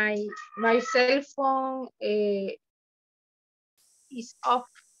 sorry, my cell phone is off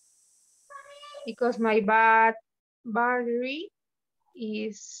because my battery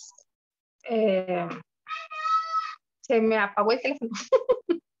is se me apagó el teléfono.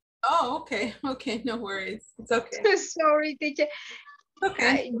 Oh, okay. Okay, no worries. It's okay. Sorry, teacher.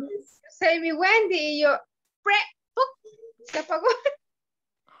 Okay. Say me, Wendy, yo se apagó.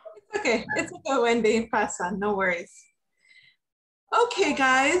 It's okay. It's okay, Wendy. Pasa. No worries. Okay,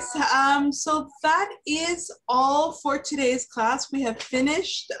 guys. So that is all for today's class. We have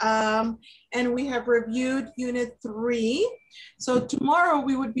finished and we have reviewed Unit 3. So tomorrow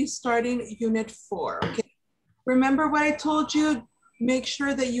we would be starting Unit 4. Okay. Remember what I told you? make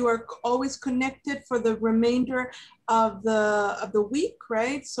sure that you are always connected for the remainder of the week,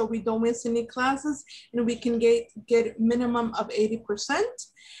 right? So we don't miss any classes and we can get minimum of 80%.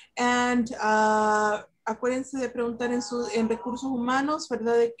 And acuérdense de preguntar en recursos humanos,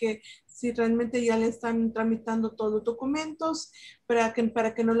 ¿verdad? De que si realmente ya le están tramitando todos los documentos para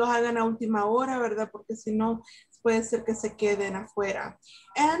que no los hagan a última hora, ¿verdad? Porque si no, puede ser que se queden afuera.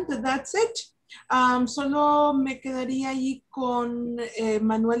 And that's it. Solo me quedaría ahí con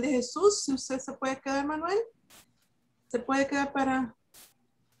Manuel de Jesús. Si usted se puede quedar, Manuel. ¿Se puede quedar para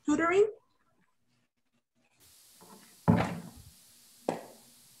tutoring?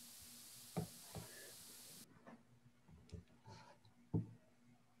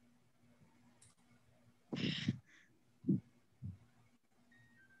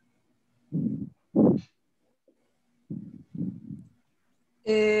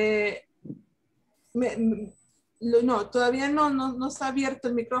 No, todavía no está abierto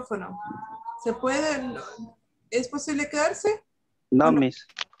el micrófono. ¿Se puede? ¿Es posible quedarse? No, Miss.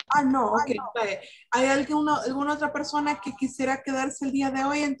 Ah, no, ok. Vale. ¿Hay alguna otra persona que quisiera quedarse el día de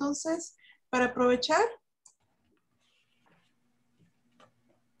hoy entonces para aprovechar?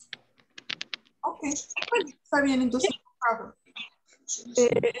 Ok, bueno, está bien, entonces.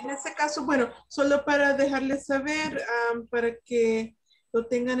 En este caso, bueno, solo para dejarles saber, para que lo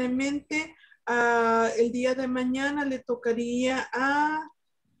tengan en mente, el día de mañana le tocaría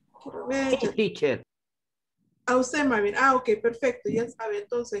quiero ver, Teacher. a usted, Marvin. Ah, ok, perfecto, ya sabe,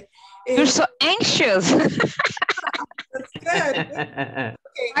 entonces. You're so anxious. That's good. Okay.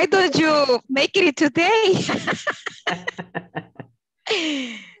 Why don't you make it today?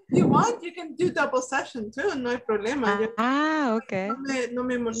 You want, you can do double session too, no hay problema. Okay. Yo no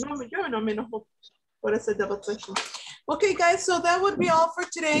me enojo por ese double session. Okay, guys, so that would be all for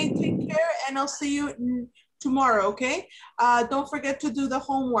today. Take care, and I'll see you tomorrow, okay? Don't forget to do the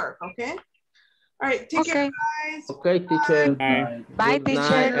homework, okay? All right, take care, guys. Okay, teacher. Bye, Good teacher.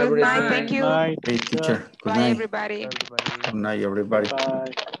 night, Good night. everyone. Thank you. Hey, teacher. Good Bye, night. everybody. Good night, everybody.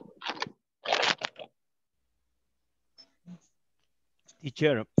 Bye.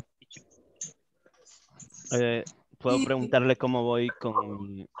 Teacher, puedo preguntarle cómo voy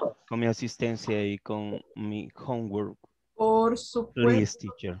con mi asistencia y con mi homework. Por supuesto. Please,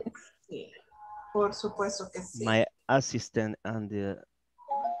 teacher. Sí. Por supuesto que sí. My assistant and the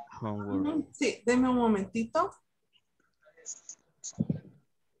homework. Sí, deme un momentito.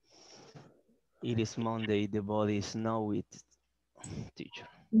 It is Monday, the body is now it, teacher.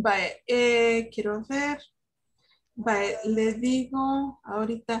 Vaya, quiero ver. Vaya, le digo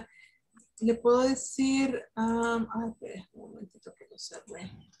ahorita, le puedo decir, un momentito que lo cerré.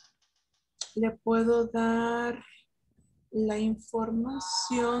 Le puedo dar la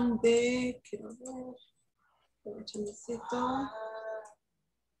información de, quiero ver, un chalecito.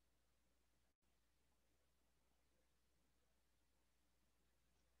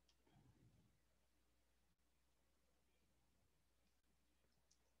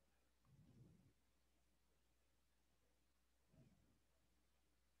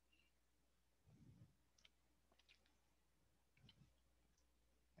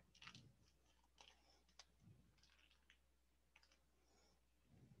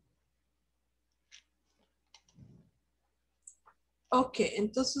 Ok,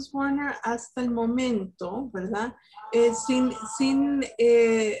 entonces Warner, hasta el momento, ¿verdad? Sin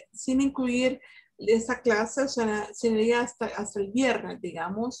incluir esa clase, o sea, sería hasta el viernes,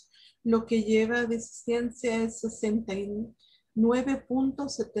 digamos, lo que lleva de asistencia es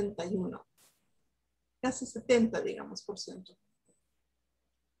 69.71. Casi 70, digamos, por ciento.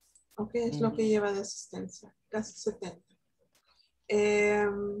 Ok, es lo que lleva de asistencia, casi 70.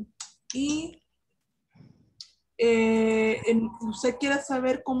 ¿Usted quiere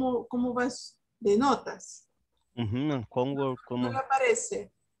saber cómo vas de notas? Homework, ¿cómo? ¿No le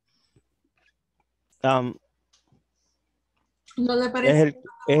aparece? ¿No le aparece?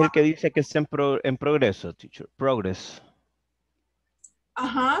 Es el que dice que está en progreso, teacher. Progress.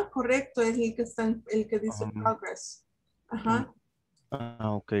 Ajá, correcto. Es el que dice progress. Ajá.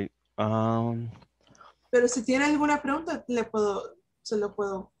 Ok. Pero si tiene alguna pregunta, lo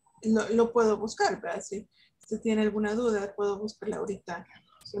puedo buscar, ¿verdad? Si tiene alguna duda, puedo buscarla ahorita.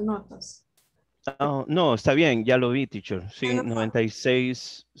 Sus notas. No, está bien, ya lo vi, teacher. Sí,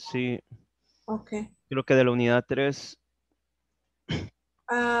 96, sí. Ok. Creo que de la unidad 3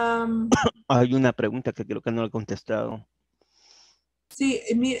 hay una pregunta que creo que no le he contestado. Sí,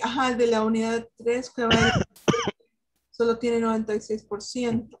 mira, ajá, de la unidad 3 que solo tiene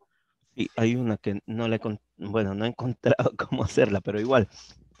 96%. Sí, hay una que no le no he encontrado cómo hacerla, pero igual.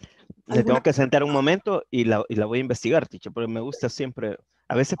 Le tengo que sentar un momento y la voy a investigar, teacher, porque me gusta siempre,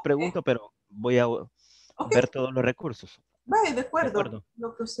 a veces pregunto, pero voy a ver todos los recursos. Vale, de acuerdo.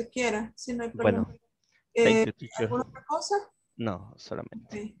 Lo que usted quiera, si no hay problema. Bueno, thank you, teacher. ¿Alguna otra cosa? No,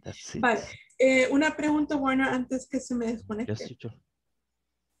 solamente. That's it. Vale, una pregunta, bueno, antes que se me desconecte. Yes, teacher.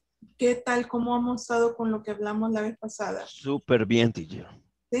 ¿Qué tal? ¿Cómo hemos estado con lo que hablamos la vez pasada? Súper bien, teacher.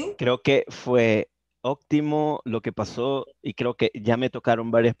 ¿Sí? Creo que fue óptimo lo que pasó y creo que ya me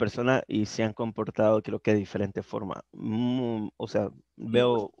tocaron varias personas y se han comportado creo que de diferente forma. O sea,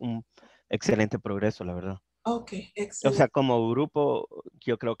 veo un excelente progreso, la verdad. Ok, excelente. O sea, como grupo,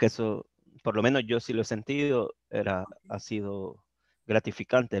 yo creo que eso, por lo menos yo sí lo he sentido, ha sido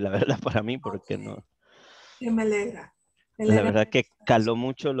gratificante, la verdad, para mí, porque no. Me alegra. La verdad que caló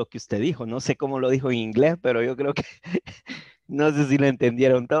mucho lo que usted dijo. No sé cómo lo dijo en inglés, pero yo creo que no sé si lo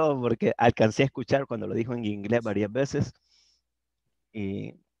entendieron todo porque alcancé a escuchar cuando lo dijo en inglés varias veces.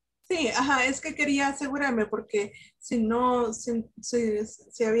 Y... Sí, ajá, es que quería asegurarme porque si no,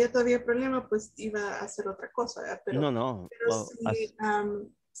 si había todavía problema, pues iba a hacer otra cosa, ¿verdad? Pero, no. Pero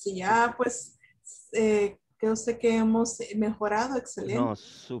si ya, pues, creo usted que hemos mejorado, excelente. No,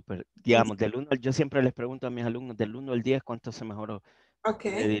 súper. Digamos, del 1 yo siempre les pregunto a mis alumnos, del 1 al 10, ¿cuánto se mejoró?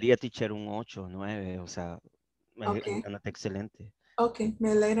 Okay. Le diría, teacher, un 8, 9, o sea, Okay. una nota excelente. Ok,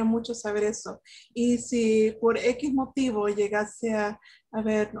 me alegra mucho saber eso. Y si por X motivo llegase a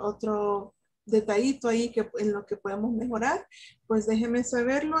ver otro detallito ahí en lo que podemos mejorar, pues déjeme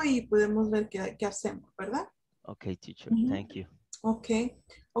saberlo y podemos ver qué hacemos, ¿verdad? Ok, teacher, thank you. Okay,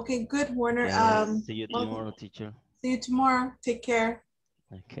 good, Warner. See you tomorrow, teacher. See you tomorrow. Take care.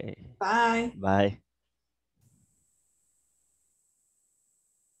 Okay. Bye. Bye.